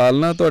ਵੀ ਇਹ ਸਵਾਲ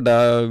ਨਾ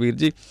ਤੁਹਾਡਾ ਵੀਰ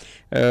ਜੀ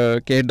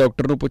ਕਿਸੇ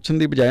ਡਾਕਟਰ ਨੂੰ ਪੁੱਛਣ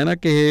ਦੀ ਬਜਾਏ ਨਾ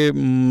ਕਿਸੇ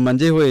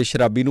ਮੰਜੇ ਹੋਏ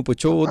ਸ਼ਰਾਬੀ ਨੂੰ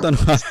ਪੁੱਛੋ, ਉਹ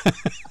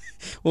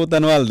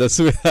ਤੁਹਾਨੂੰ ਹਾਲ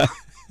ਦੱਸੂਗਾ।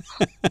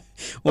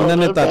 ਉਹਨਾਂ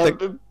ਨੇ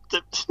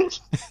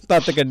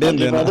ਤੱਤ ਕੱਢੇ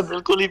ਹੁੰਦੇ ਮੈਂ ਤਾਂ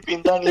ਬਿਲਕੁਲ ਹੀ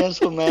ਪੀਂਦਾ ਨਹੀਂ ਹਾਂ,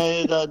 ਸੋ ਮੈਂ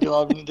ਇਹਦਾ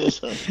ਜਵਾਬ ਨਹੀਂ ਦੇ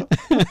ਸਕਦਾ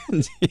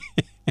ਜੀ।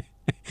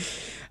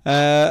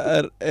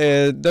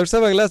 ਡਾਕਟਰ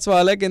ਸਾਹਿਬ ਅਗਲਾ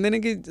ਸਵਾਲ ਹੈ, ਕਹਿੰਦੇ ਨੇ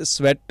ਕਿ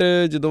ਸਵੈਟ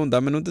ਜਦੋਂ ਹੁੰਦਾ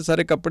ਮੈਨੂੰ ਤਾਂ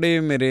ਸਾਰੇ ਕੱਪੜੇ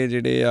ਮੇਰੇ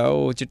ਜਿਹੜੇ ਆ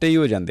ਉਹ ਚਿੱਟੇ ਹੀ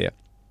ਹੋ ਜਾਂਦੇ ਆ।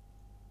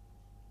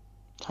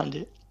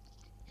 ਹਾਂਜੀ,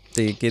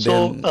 ਤੇ ਕਿਤੇ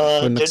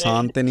ਕੋਈ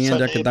ਨੁਕਸਾਨ ਤੇ ਨਹੀਂ ਹੈ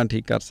ਜਾਂ ਕਿੱਦਾਂ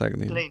ਠੀਕ ਕਰ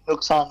ਸਕਦੇ ਹਾਂ? ਨਹੀਂ,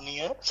 ਨੁਕਸਾਨ ਨਹੀਂ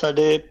ਹੈ।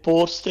 ਸਾਡੇ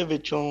ਪੋਰਸ ਦੇ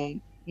ਵਿੱਚੋਂ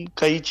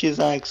ਕਈ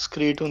ਚੀਜ਼ਾਂ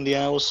ਐਕਸਕ੍ਰੀਟ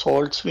ਹੁੰਦੀਆਂ, ਉਹ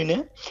ਸੌਲਟਸ ਵੀ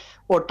ਨੇ।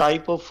 ਉਹ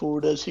ਟਾਈਪ ਆਫ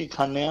ਫੂਡ ਅਸੀਂ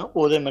ਖਾਂਦੇ ਹਾਂ,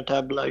 ਉਹਦੇ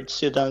ਮੈਟਾਬੋਲਾਈਟਸ,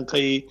 ਜਿੱਦਾਂ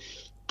ਕਈ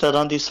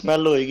ਤਰ੍ਹਾਂ ਦੀ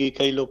ਸਮੈਲ ਹੋਏਗੀ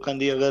ਕਈ ਲੋਕਾਂ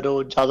ਦੀ, ਅਗਰ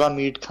ਉਹ ਜ਼ਿਆਦਾ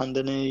ਮੀਟ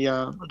ਖਾਂਦੇ ਨੇ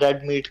ਜਾਂ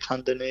ਰੈਡ ਮੀਟ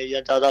ਖਾਂਦੇ ਨੇ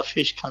ਜਾਂ ਜ਼ਿਆਦਾ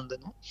ਫਿਸ਼ ਖਾਂਦੇ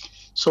ਨੇ।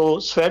 ਸੋ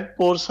ਸਵੈਟ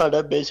ਪੋਰ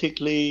ਸਾਡਾ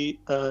ਬੇਸਿਕਲੀ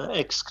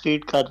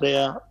ਐਕਸਕ੍ਰੀਟ ਕਰ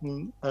ਰਿਹਾ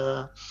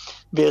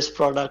ਵੇਸਟ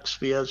ਪ੍ਰੋਡਕਟਸ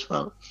ਵੀ ਐਜ਼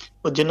ਵੈਲ।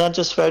 ਉਹ ਜਿਨ੍ਹਾਂ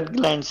 'ਚ ਸਵੈਟ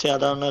ਗਲੈਂਡ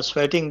ਜ਼ਿਆਦਾ, ਉਹਨਾਂ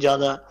ਸਵੈਟਿੰਗ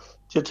ਜ਼ਿਆਦਾ,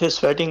 ਜਿੱਥੇ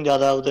ਸਵੈਟਿੰਗ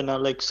ਜ਼ਿਆਦਾ ਉਹਦੇ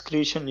ਨਾਲ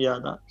ਐਕਸਕ੍ਰੀਸ਼ਨ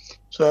ਜ਼ਿਆਦਾ।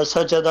 ਸੋ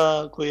ਐਸਾ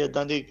ਜ਼ਿਆਦਾ ਕੋਈ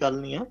ਇੱਦਾਂ ਦੀ ਗੱਲ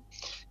ਨਹੀਂ ਹੈ।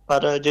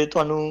 ਪਰ ਜੇ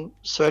ਤੁਹਾਨੂੰ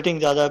ਸਵੈਟਿੰਗ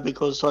ਜ਼ਿਆਦਾ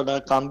ਬਿਕੋਜ਼ ਤੁਹਾਡਾ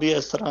ਕੰਮ ਵੀ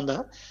ਇਸ ਤਰ੍ਹਾਂ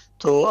ਦਾ,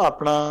 ਤੋ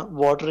ਆਪਣਾ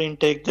ਵਾਟਰ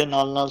ਇਨਟੇਕ ਦੇ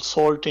ਨਾਲ ਨਾਲ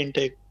ਸੋਲਟ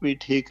ਇਨਟੇਕ ਵੀ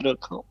ਠੀਕ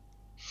ਰੱਖੋ।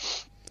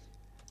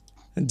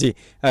 ਜੀ,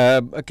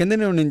 ਕਹਿੰਦੇ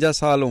ਨੇ 49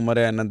 ਸਾਲ ਉਮਰ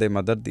ਹੈ ਇਹਨਾਂ ਦੇ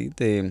ਮਦਰ ਦੀ,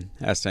 ਅਤੇ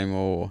ਇਸ ਟਾਈਮ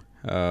ਉਹ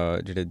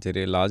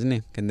ਜਿਹੜੇ ਇਲਾਜ ਨੇ,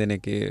 ਕਹਿੰਦੇ ਨੇ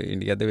ਕਿ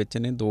ਇੰਡੀਆ ਦੇ ਵਿੱਚ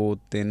ਨੇ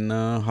 2-3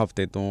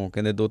 ਹਫ਼ਤੇ ਤੋਂ,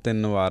 ਕਹਿੰਦੇ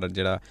 2-3 ਵਾਰ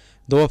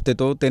 2 ਹਫ਼ਤੇ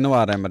ਤੋਂ 3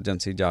 ਵਾਰ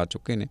ਐਮਰਜੈਂਸੀ ਜਾ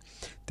ਚੁੱਕੇ ਨੇ।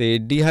 ਅਤੇ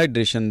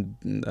ਡੀਹਾਈਡਰੇਸ਼ਨ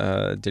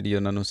ਜਿਹੜੀ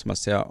ਉਹਨਾਂ ਨੂੰ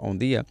ਸਮੱਸਿਆ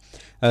ਆਉਂਦੀ ਆ,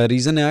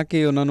 ਰੀਜ਼ਨ ਆ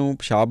ਕਿ ਉਹਨਾਂ ਨੂੰ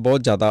ਪਿਸ਼ਾਬ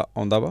ਬਹੁਤ ਜ਼ਿਆਦਾ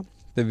ਆਉਂਦਾ ਵਾ,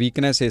 ਅਤੇ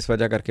ਵੀਕਨੈਸ ਇਸ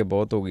ਵਜ੍ਹਾ ਕਰਕੇ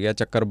ਬਹੁਤ ਹੋ ਗਈ ਆ,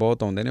 ਚੱਕਰ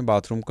ਬਹੁਤ ਆਉਂਦੇ ਨੇ,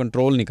 ਬਾਥਰੂਮ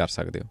ਕੰਟਰੋਲ ਨਹੀਂ ਕਰ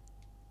ਸਕਦੇ ਉਹ।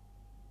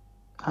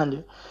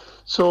 ਹਾਂਜੀ,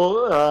 ਸੋ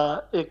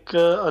ਇੱਕ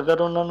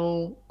ਅਗਰ ਉਹਨਾਂ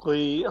ਨੂੰ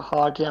ਕੋਈ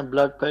ਹਾਰਟ ਜਾਂ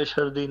ਬਲੱਡ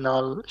ਪ੍ਰੈਸ਼ਰ ਦੀ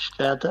ਨਾਲ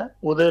ਸ਼ਿਕਾਇਤ ਹੈ,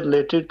 ਉਹਦੇ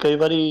ਰਿਲੇਟਿਡ ਕਈ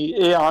ਵਾਰੀ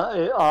ਇਹ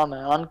ਆਮ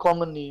ਹੈ,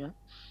 ਅਨਕੋਮਨ ਨਹੀਂ ਹੈ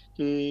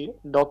ਕਿ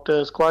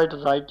ਡਾਕਟਰਸ ਕੁਆਇਟ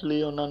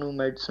ਰਾਈਟਲੀ ਉਹਨਾਂ ਨੂੰ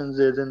ਮੈਡੀਸਿਨ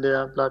ਦੇ ਦਿੰਦੇ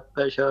ਆ ਬਲੱਡ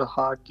ਪ੍ਰੈਸ਼ਰ,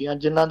 ਹਾਰਟ ਦੀਆਂ,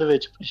 ਜਿਨ੍ਹਾਂ ਦੇ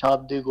ਵਿੱਚ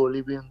ਪਿਸ਼ਾਬ ਦੀ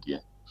ਗੋਲੀ ਵੀ ਹੁੰਦੀ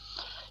ਹੈ।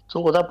 ਸੋ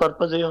ਉਹਦਾ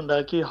ਪਰਪਜ਼ ਇਹ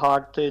ਹੁੰਦਾ ਕਿ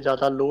ਹਾਰਟ 'ਤੇ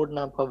ਜ਼ਿਆਦਾ ਲੋਡ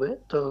ਨਾ ਪਵੇ,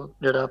 ਤਾਂ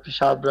ਜਿਹੜਾ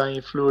ਪਿਸ਼ਾਬ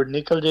ਰਾਹੀਂ ਫਲੂਇਡ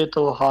ਨਿਕਲ ਜੇ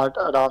ਤਾਂ ਹਾਰਟ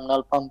ਆਰਾਮ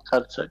ਨਾਲ ਪੰਪ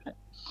ਕਰ ਸਕੇ।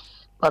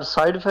 ਪਰ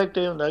ਸਾਈਡ ਇਫੈਕਟ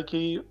ਇਹ ਹੁੰਦਾ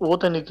ਕਿ ਉਹ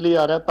ਤਾਂ ਨਿਕਲੀ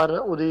ਆ ਰਿਹਾ, ਪਰ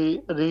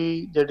ਉਹਦੀ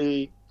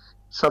ਜਿਹੜੀ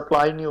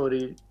ਸਪਲਾਈ ਨਹੀਂ ਹੋ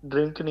ਰਹੀ,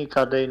 ਡਰਿੰਕ ਨਹੀਂ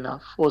ਕਰ ਰਹੇ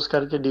ਇਨਫ, ਉਸ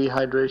ਕਰਕੇ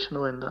ਡੀਹਾਈਡਰੇਸ਼ਨ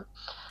ਹੋ ਜਾਂਦਾ।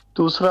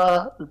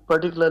 ਦੂਸਰਾ,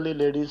 ਪਰਟੀਕੁਲਰਲੀ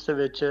ਲੇਡੀਜ਼ ਦੇ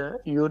ਵਿੱਚ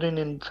ਯੂਰਿਨ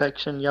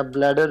ਇਨਫੈਕਸ਼ਨ ਜਾਂ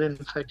ਬਲੈਡਰ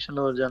ਇਨਫੈਕਸ਼ਨ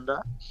ਹੋ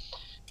ਜਾਂਦਾ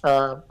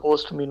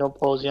ਪੋਸਟ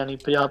ਮੀਨੋਪੌਜ਼, ਯਾਨੀ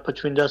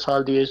 50-55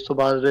 ਸਾਲ ਦੀ ਏਜ ਤੋਂ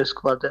ਬਾਅਦ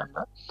ਰਿਸਕ ਵੱਧ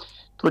ਜਾਂਦਾ।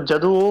 ਤੋ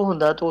ਜਦੋਂ ਉਹ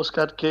ਹੁੰਦਾ ਤਾਂ ਉਸ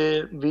ਕਰਕੇ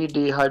ਵੀ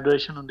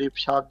ਡੀਹਾਈਡਰੇਸ਼ਨ ਹੁੰਦੀ,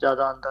 ਪਿਸ਼ਾਬ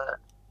ਜ਼ਿਆਦਾ ਆਉਂਦਾ ਹੈ,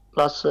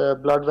 ਪਲੱਸ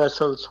ਬਲੱਡ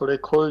ਵੈਸਲਸ ਥੋੜ੍ਹੇ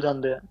ਖੁੱਲ੍ਹ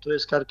ਜਾਂਦੇ ਆ, ਤਾਂ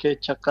ਇਸ ਕਰਕੇ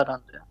ਚੱਕਰ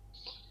ਆਉਂਦੇ ਆ।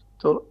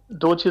 ਤੋ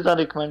 2 ਚੀਜ਼ਾਂ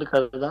ਰਿਕਮੈਂਡ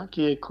ਕਰਦਾ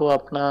ਕਿ ਇੱਕ ਉਹ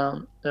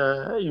ਆਪਣਾ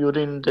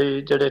ਯੂਰਿਨ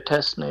ਦੇ ਜਿਹੜੇ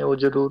ਟੈਸਟ ਨੇ ਉਹ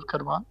ਜ਼ਰੂਰ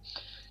ਕਰਵਾਉਣ,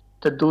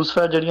 ਅਤੇ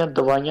ਦੂਸਰਾ ਜਿਹੜੀਆਂ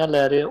ਦਵਾਈਆਂ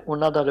ਲੈ ਰਹੇ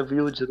ਉਹਨਾਂ ਦਾ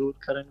ਰਿਵਿਊ ਜ਼ਰੂਰ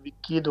ਕਰਨ ਵੀ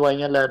ਕੀ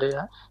ਦਵਾਈਆਂ ਲੈ ਰਹੇ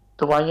ਆ।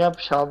 ਦਵਾਈਆਂ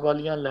ਪਿਸ਼ਾਬ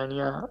ਵਾਲੀਆਂ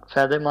ਲੈਣੀਆਂ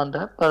ਫਾਇਦੇਮੰਦ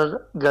ਹੈ, ਪਰ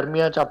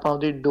ਗਰਮੀਆਂ 'ਚ ਆਪਾਂ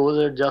ਉਹਦੀ ਡੋਜ਼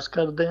ਐਡਜਸਟ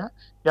ਕਰਦੇ ਹਾਂ,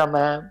 ਜਾਂ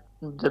ਮੈਂ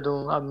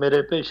ਜਦੋਂ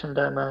ਮੇਰੇ ਪੇਸ਼ੈਂਟ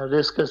ਹੈ, ਮੈਂ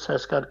ਰਿਸਕ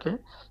ਅਸੈਸ ਕਰਕੇ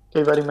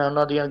ਕਈ ਵਾਰੀ ਮੈਂ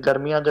ਉਹਨਾਂ ਦੀਆਂ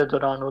ਗਰਮੀਆਂ ਦੇ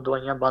ਦੌਰਾਨ ਉਹ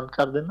ਦਵਾਈਆਂ ਬੰਦ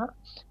ਕਰ ਦਿੰਦਾ,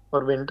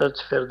 ਔਰ ਵਿੰਟਰ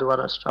 'ਚ ਫਿਰ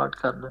ਦੁਬਾਰਾ ਸਟਾਰਟ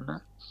ਕਰ ਦਿੰਦਾ।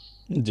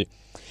 ਜੀ,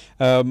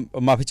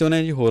 ਮਾਫੀ ਚਾਹੁੰਦੇ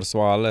ਹਾਂ ਜੀ, ਹੋਰ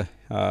ਸਵਾਲ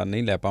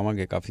ਨਹੀਂ ਲੈ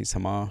ਪਾਵਾਂਗੇ, ਕਾਫੀ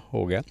ਸਮਾਂ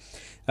ਹੋ ਗਿਆ।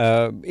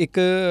 ਇੱਕ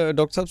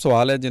ਡਾਕਟਰ ਸਾਹਿਬ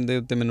ਸਵਾਲ ਹੈ ਜਿਹਦੇ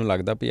ਉੱਤੇ ਮੈਨੂੰ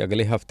ਲੱਗਦਾ ਵੀ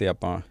ਅਗਲੇ ਹਫ਼ਤੇ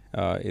ਆਪਾਂ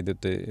ਇਹਦੇ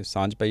ਉੱਤੇ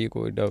ਸਾਂਝ ਪਾਈਏ,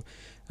 ਕੋਈ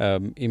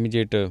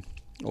ਇਮੀਡੀਏਟ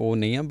ਉਹ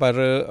ਨਹੀਂ ਆ, ਪਰ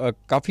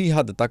ਕਾਫੀ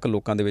ਹੱਦ ਤੱਕ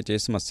ਲੋਕਾਂ ਦੇ ਵਿੱਚ ਇਹ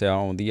ਸਮੱਸਿਆ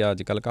ਆਉਂਦੀ ਆ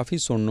ਅੱਜ ਕੱਲ੍ਹ। ਕਾਫੀ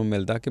ਸੁਣਨ ਨੂੰ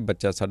ਮਿਲਦਾ ਕਿ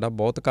ਬੱਚਾ ਸਾਡਾ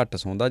ਬਹੁਤ ਘੱਟ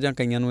ਸੌਂਦਾ, ਜਾਂ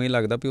ਕਈਆਂ ਨੂੰ ਇਹ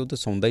ਲੱਗਦਾ ਵੀ ਉਹ ਤਾਂ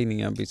ਸੌਂਦਾ ਹੀ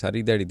ਨਹੀਂ ਆ, ਵੀ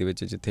ਸਾਰੀ ਦਿਹਾੜੀ ਦੇ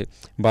ਵਿੱਚ ਜਿੱਥੇ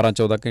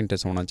 12-14 ਘੰਟੇ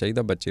ਸੌਣਾ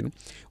ਚਾਹੀਦਾ ਬੱਚੇ ਨੂੰ,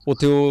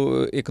 ਉੱਥੇ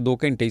ਉਹ 1-2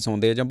 ਘੰਟੇ ਹੀ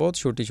ਸੌਂਦੇ ਆ, ਜਾਂ ਬਹੁਤ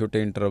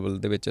ਛੋਟੇ ਇੰਟਰਵਲ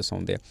ਦੇ ਵਿੱਚ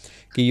ਸੌਂਦੇ ਆ।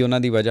 ਕੀ ਉਹਨਾਂ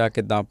ਦੀ ਵਜ੍ਹਾ,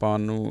 ਕਿੱਦਾਂ ਆਪਾਂ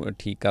ਉਹਨੂੰ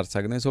ਠੀਕ ਕਰ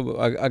ਸਕਦੇ ਹਾਂ? ਸੋ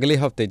ਅਗਲੇ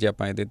ਹਫ਼ਤੇ 'ਚ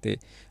ਆਪਾਂ ਇਹਦੇ 'ਤੇ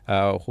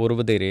ਹੋਰ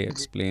ਵਧੇਰੇ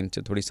ਐਕਸਪਲੇਨ 'ਚ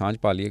ਥੋੜ੍ਹੀ ਸਾਂਝ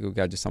ਪਾ ਲਈਏ,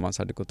 ਕਿਉਂਕਿ ਅੱਜ ਸਮਾਂ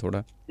ਸਾਡੇ ਕੋਲ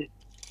ਥੋੜ੍ਹਾ।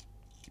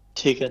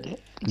 ਠੀਕ ਹੈ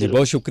ਜੀ,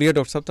 ਬਹੁਤ ਸ਼ੁਕਰੀਆ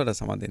ਡਾਕਟਰ ਸਾਹਿਬ ਤੁਹਾਡਾ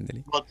ਸਮਾਂ ਦੇਣ ਦੇ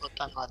ਲਈ। ਬਹੁਤ ਬਹੁਤ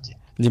ਧੰਨਵਾਦ ਜੀ।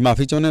 ਜੀ,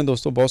 ਮਾਫੀ ਚਾਹੁੰਦੇ ਹਾਂ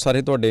ਦੋਸਤੋ, ਬਹੁਤ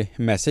ਸਾਰੇ ਤੁਹਾਡੇ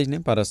ਮੈਸੇਜ ਨੇ,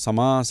 ਪਰ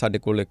ਸਮਾਂ ਸਾਡੇ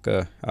ਕੋਲ ਇੱਕ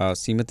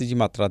ਸੀਮਿਤ ਜੀ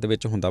ਮਾਤਰਾ ਦੇ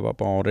ਵਿੱਚ ਹੁੰਦਾ ਵਾ।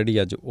 ਆਪਾਂ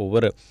ਆਲਰੇਡੀ ਅੱਜ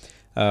ਓਵਰ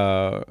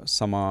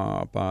ਸਮਾਂ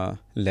ਆਪਾਂ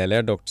ਲੈ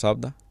ਲਿਆ ਡਾਕਟਰ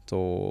ਸਾਹਿਬ ਦਾ। ਤੋ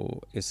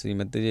ਇਸ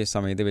ਸੀਮਿਤ ਜਿਹੇ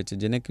ਸਮੇਂ ਦੇ ਵਿੱਚ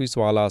ਜਿੰਨੇ ਕੁ ਵੀ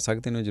ਸਵਾਲ ਆ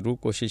ਸਕਦੇ ਨੇ, ਜ਼ਰੂਰ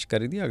ਕੋਸ਼ਿਸ਼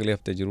ਕਰੀਦੀ ਅਗਲੇ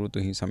ਹਫ਼ਤੇ ਜ਼ਰੂਰ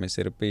ਤੁਸੀਂ ਸਮੇਂ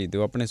ਸਿਰ ਭੇਜ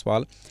ਦਿਓ ਆਪਣੇ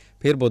ਸਵਾਲ।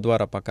 ਫਿਰ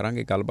ਬੁੱਧਵਾਰ ਆਪਾਂ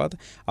ਕਰਾਂਗੇ ਗੱਲਬਾਤ।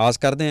 ਆਸ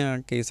ਕਰਦੇ ਹਾਂ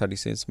ਕਿ ਸਾਡੀ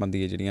ਸਿਹਤ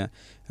ਸੰਬੰਧੀ ਜਿਹੜੀਆਂ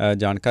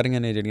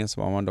ਜਾਣਕਾਰੀਆਂ ਨੇ, ਜਿਹੜੀਆਂ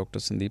ਸੇਵਾਵਾਂ ਡਾਕਟਰ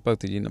ਸੰਦੀਪ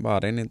ਭਗਤ ਜੀ ਨਿਭਾ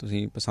ਰਹੇ ਨੇ,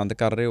 ਤੁਸੀਂ ਪਸੰਦ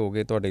ਕਰ ਰਹੇ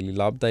ਹੋਗੇ, ਤੁਹਾਡੇ ਲਈ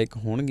ਲਾਭਦਾਇਕ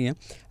ਹੋਣਗੀਆਂ।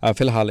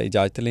 ਫਿਲਹਾਲ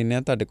ਇਜਾਜ਼ਤ ਲੈਂਦੇ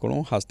ਹਾਂ ਤੁਹਾਡੇ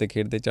ਕੋਲੋਂ। ਹੱਸਦੇ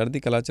ਖੇਡਦੇ ਚੜ੍ਹਦੀ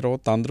ਕਲਾ 'ਚ ਰਹੋ,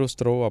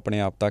 ਤੰਦਰੁਸਤ ਰਹੋ, ਆਪਣੇ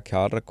ਆਪ ਦਾ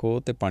ਖਿਆਲ ਰੱਖੋ,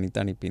 ਅਤੇ ਪਾਣੀ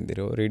ਧਾਣੀ ਪੀਂਦੇ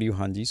ਰਹੋ। ਰੇਡੀਓ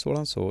ਹਾਂਜੀ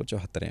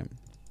 1674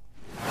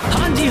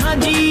 ਹਾਂਜੀ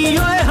ਹਾਂਜੀ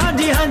ਓਏ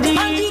ਹਾਂਜੀ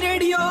ਹਾਂਜੀ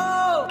ਰੇਡੀਓ